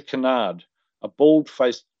 This is a canard, a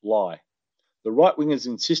bald-faced lie. The right-wingers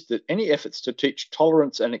insist that any efforts to teach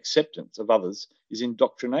tolerance and acceptance of others is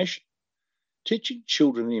indoctrination. Teaching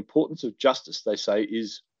children the importance of justice, they say,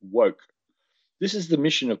 is woke. This is the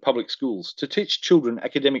mission of public schools, to teach children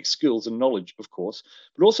academic skills and knowledge, of course,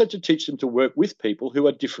 but also to teach them to work with people who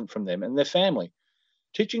are different from them and their family.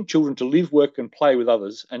 Teaching children to live, work and play with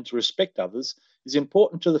others and to respect others is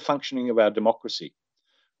important to the functioning of our democracy.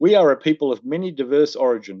 We are a people of many diverse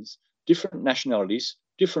origins, different nationalities,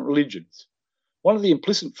 different religions. One of the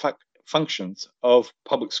implicit functions of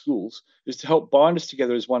public schools is to help bind us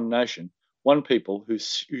together as one nation, one people who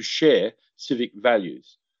share civic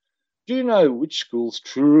values. Do you know which schools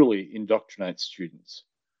truly indoctrinate students?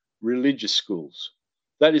 Religious schools.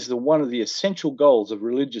 That is one of the essential goals of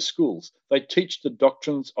religious schools. They teach the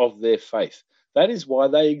doctrines of their faith. That is why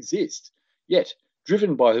they exist. Yet,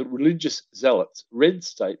 driven by religious zealots, red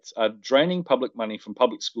states are draining public money from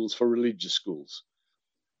public schools for religious schools.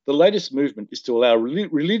 The latest movement is to allow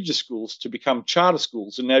religious schools to become charter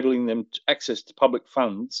schools, enabling them access to public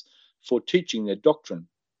funds for teaching their doctrine.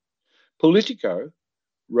 Politico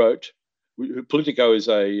wrote, Politico is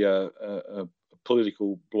a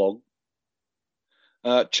political blog,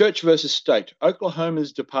 Church versus State.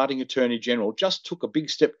 Oklahoma's departing Attorney General just took a big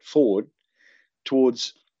step forward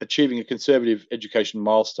towards achieving a conservative education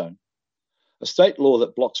milestone. A state law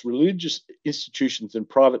that blocks religious institutions and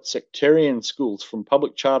private sectarian schools from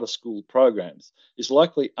public charter school programs is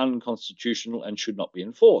likely unconstitutional and should not be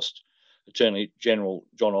enforced, Attorney General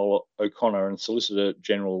John O'Connor and Solicitor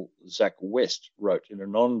General Zach West wrote in a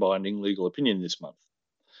non-binding legal opinion this month.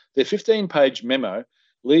 Their 15-page memo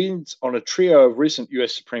leans on a trio of recent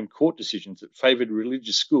US Supreme Court decisions that favoured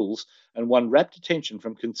religious schools and won rapt attention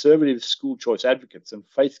from conservative school choice advocates and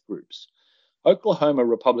faith groups. Oklahoma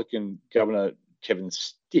Republican Governor Kevin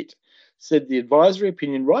Stitt said the advisory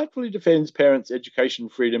opinion rightfully defends parents' education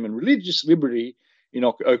freedom and religious liberty in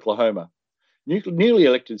Oklahoma. Newly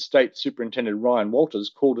elected State Superintendent Ryan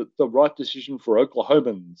Walters called it the right decision for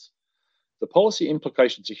Oklahomans. The policy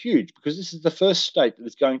implications are huge because this is the first state that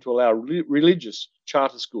is going to allow religious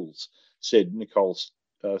charter schools, said Nicole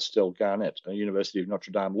Stell Garnett, a University of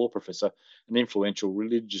Notre Dame law professor, an influential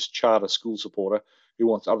religious charter school supporter who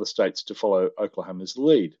wants other states to follow Oklahoma's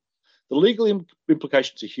lead. The legal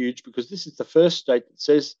implications are huge because this is the first state that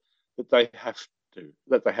says that they have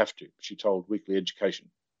to, she told Weekly Education.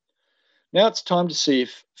 Now it's time to see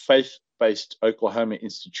if faith-based Oklahoma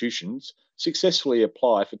institutions successfully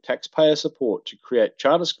apply for taxpayer support to create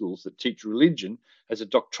charter schools that teach religion as a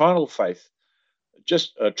doctrinal faith,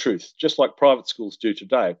 truth, just like private schools do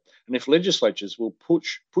today, and if legislatures will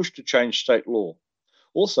push to change state law.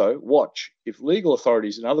 Also, watch if legal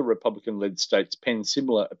authorities in other Republican-led states pen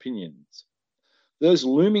similar opinions. Those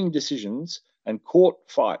looming decisions and court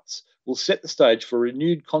fights will set the stage for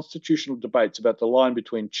renewed constitutional debates about the line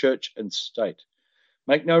between church and state.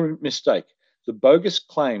 Make no mistake, the bogus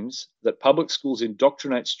claims that public schools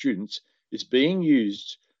indoctrinate students is being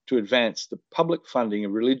used to advance the public funding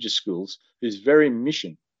of religious schools whose very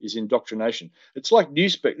mission is indoctrination. It's like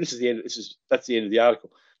Newspeak. That's the end of the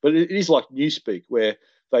article. But it is like Newspeak, where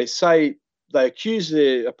they accuse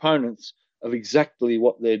their opponents of exactly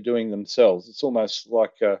what they're doing themselves. It's almost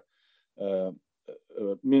like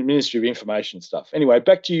Ministry of Information stuff. Anyway,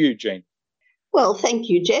 back to you, Jean. Well, thank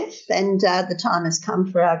you, Jeff. And the time has come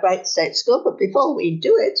for our Great State School. But before we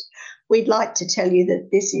do it, we'd like to tell you that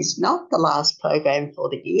this is not the last program for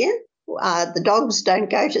the year. The dogs don't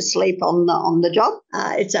go to sleep on the job.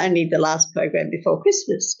 It's only the last program before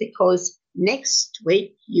Christmas, because next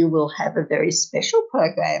week you will have a very special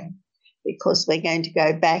program, because we're going to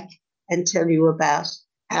go back and tell you about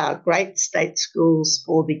our Great State Schools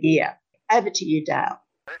for the year. Over to you, Dale.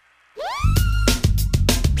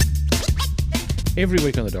 Every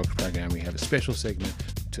week on the Dogs program, we have a special segment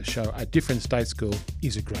to show a different state school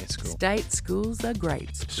is a great school. State schools are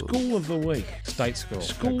great schools. School of the week. State school.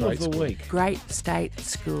 School of the week. Great state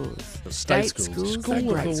schools. State schools.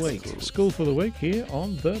 School of the week. School for the week here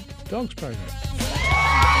on the Dogs program.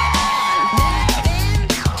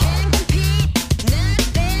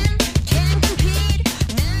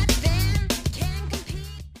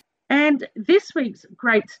 And this week's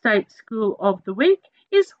Great State School of the Week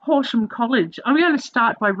is Horsham College. I'm going to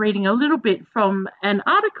start by reading a little bit from an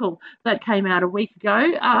article that came out a week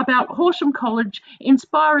ago about Horsham College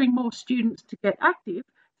inspiring more students to get active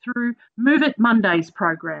through Move It Mondays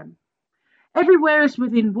program. Everywhere is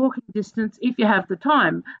within walking distance if you have the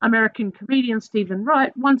time, American comedian Stephen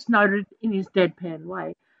Wright once noted in his deadpan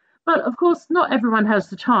way. But of course, not everyone has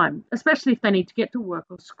the time, especially if they need to get to work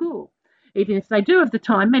or school. Even if they do have the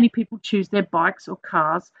time, many people choose their bikes or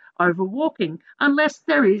cars over walking, unless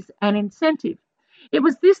there is an incentive. It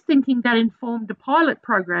was this thinking that informed a pilot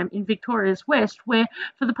program in Victoria's West, where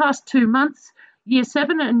for the past 2 months, Year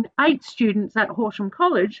 7 and 8 students at Horsham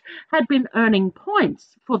College had been earning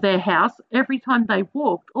points for their house every time they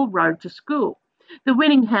walked or rode to school. The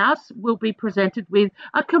winning house will be presented with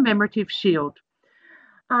a commemorative shield.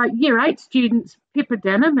 Year 8 students Pippa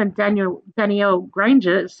Denham and Danielle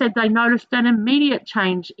Granger said they noticed an immediate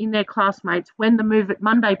change in their classmates when the Move It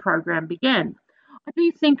Monday program began. I do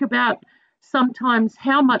think about sometimes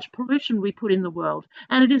how much pollution we put in the world,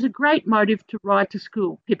 and it is a great motive to ride to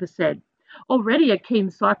school, Pippa said. Already a keen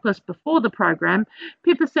cyclist before the program,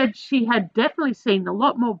 Pippa said she had definitely seen a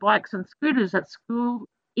lot more bikes and scooters at school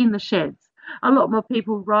in the sheds. A lot more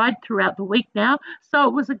people ride throughout the week now, so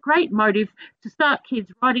it was a great motive to start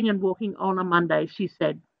kids riding and walking on a Monday, she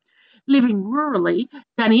said. Living rurally,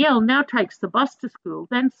 Danielle now takes the bus to school,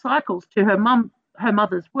 then cycles to her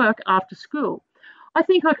mother's work after school. I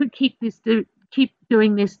think I could keep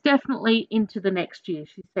doing this definitely into the next year,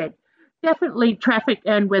 she said. Definitely traffic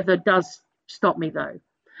and weather does stop me though.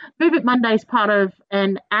 Move It Monday is part of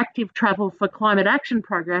an active travel for climate action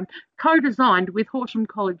program co-designed with Horsham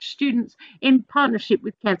College students in partnership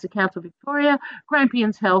with Cancer Council Victoria,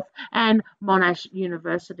 Grampians Health and Monash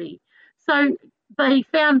University. So they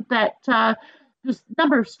found that the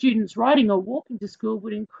number of students riding or walking to school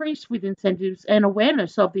would increase with incentives and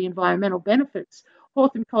awareness of the environmental benefits.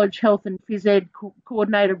 Hawthorn College Health and Phys Ed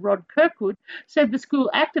Coordinator Rod Kirkwood said the school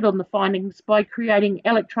acted on the findings by creating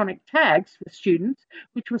electronic tags for students,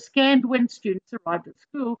 which were scanned when students arrived at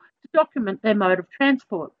school to document their mode of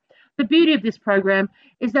transport. The beauty of this program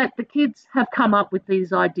is that the kids have come up with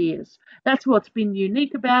these ideas. That's what's been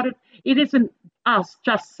unique about it. It isn't us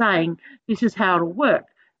just saying this is how it'll work.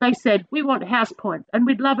 They said, we want house points and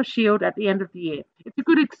we'd love a shield at the end of the year. It's a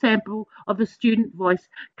good example of the student voice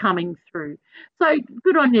coming through. So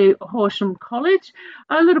good on you, Horsham College.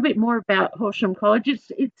 A little bit more about Horsham College.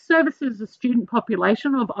 It services a student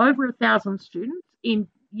population of over 1,000 students in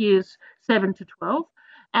years 7 to 12.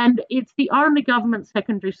 And it's the only government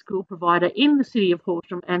secondary school provider in the city of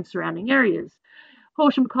Horsham and surrounding areas.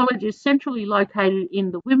 Horsham College is centrally located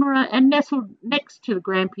in the Wimmera and nestled next to the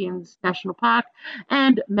Grampians National Park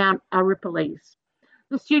and Mount Arippalese.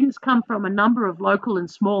 The students come from a number of local and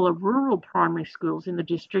smaller rural primary schools in the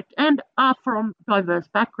district and are from diverse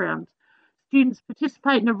backgrounds. Students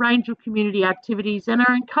participate in a range of community activities and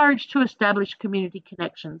are encouraged to establish community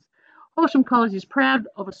connections. Horsham College is proud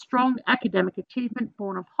of a strong academic achievement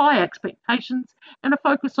born of high expectations and a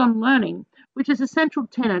focus on learning, which is a central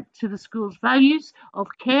tenet to the school's values of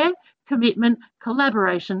care, commitment,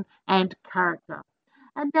 collaboration and character.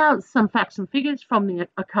 And now some facts and figures from the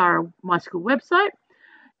ACARA My School website.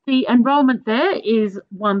 The enrolment there is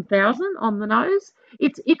 1,000 on the nose.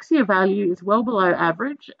 Its ICSIA value is well below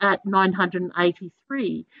average at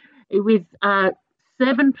 983, with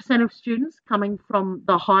 7% of students coming from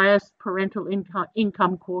the highest parental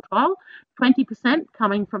income quartile, 20%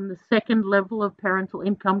 coming from the second level of parental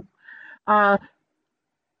income, 32%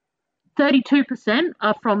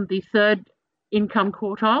 are from the third income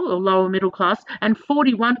quartile or lower middle class, and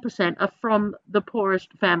 41% are from the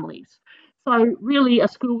poorest families. So really a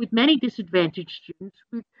school with many disadvantaged students,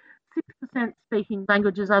 with 6% speaking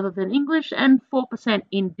languages other than English, and 4%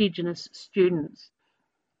 Indigenous students.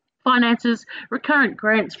 Finances, recurrent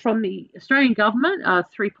grants from the Australian Government are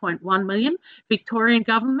 3.1 million, Victorian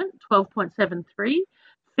Government 12.73,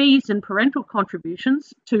 fees and parental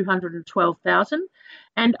contributions 212,000,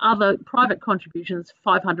 and other private contributions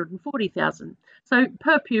 540,000. So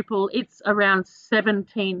per pupil, it's around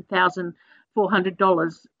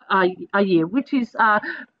 $17,400 a year, which is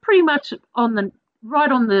pretty much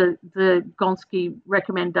right on the Gonski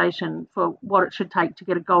recommendation for what it should take to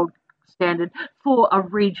get a gold standard for a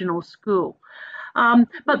regional school.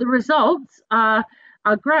 But the results are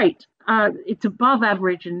great. It's above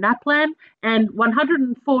average in NAPLAN, and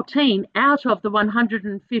 114 out of the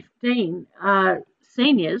 115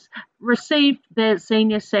 seniors received their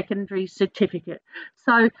senior secondary certificate.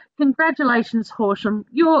 So congratulations, Horsham.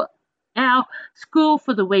 You're our school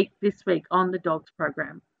for the week this week on the Dogs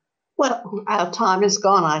program. Well, our time is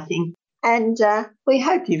gone, I think. And we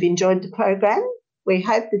hope you've enjoyed the program. We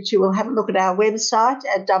hope that you will have a look at our website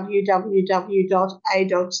at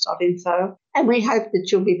www.adogs.info, and we hope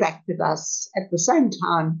that you'll be back with us at the same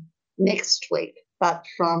time next week. But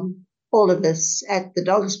from all of us at the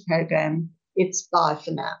Dogs program, it's bye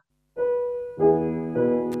for now.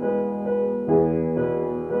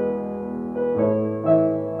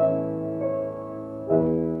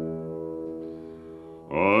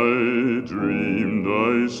 I dreamed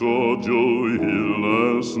I saw Joe Hill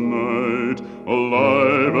last night,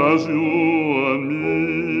 alive as you and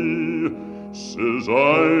me. Says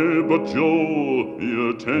I, but Joe,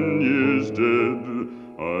 you're 10 years dead.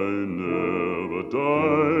 I never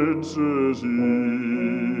died, says he.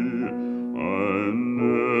 I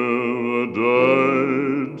never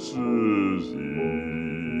died, says he.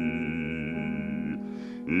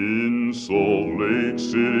 In Salt Lake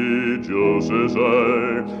City, Joe, says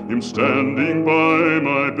I, am standing by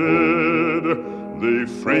my bed. They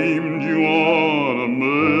framed you on a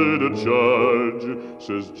murder charge,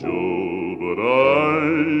 says Joe, but I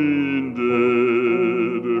ain't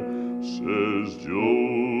dead. Says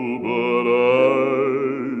Joe, but I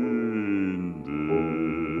ain't dead.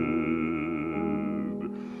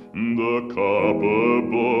 The copper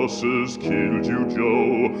bosses killed you,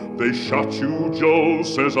 Joe. They shot you, Joe,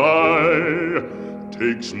 says I.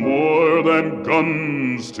 Takes more than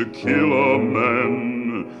guns to kill a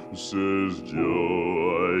man, says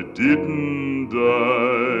Joe, I didn't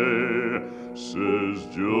die. Says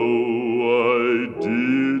Joe, I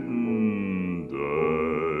didn't die.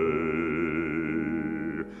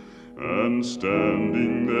 And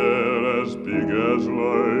standing there as big as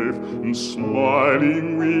life, and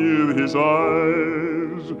smiling with his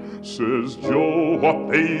eyes, says Joe, what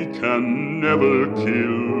they can never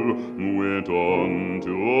kill, went on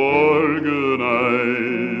to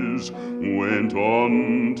organize, went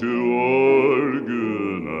on to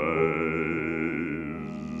organize.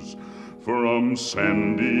 From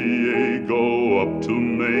San Diego up to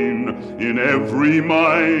Maine, in every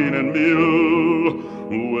mine and mill,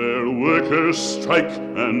 where workers strike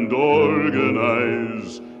and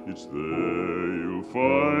organize, it's there you'll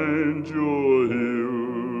find your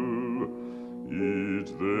hill.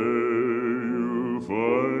 It's there you'll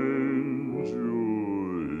find your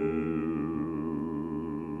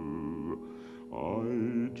hill. I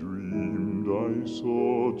dreamed I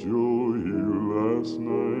saw Joe Hill last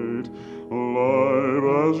night, alive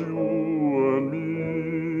as you and me.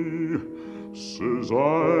 Says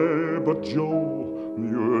I, but Joe,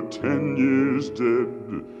 you're 10 years dead.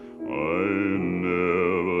 I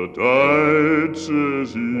never died,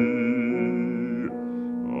 says he.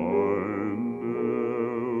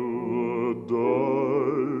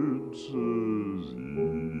 Died, says he.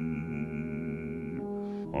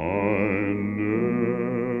 I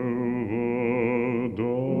never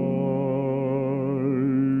died,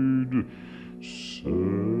 says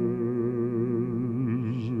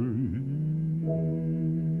he.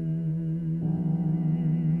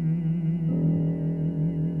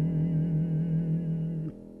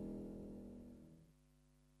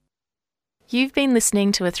 You've been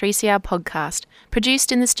listening to a 3CR podcast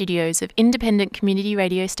produced in the studios of independent community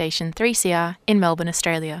radio station 3CR in Melbourne,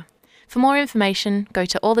 Australia. For more information, go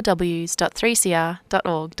to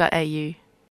allthews.3cr.org.au.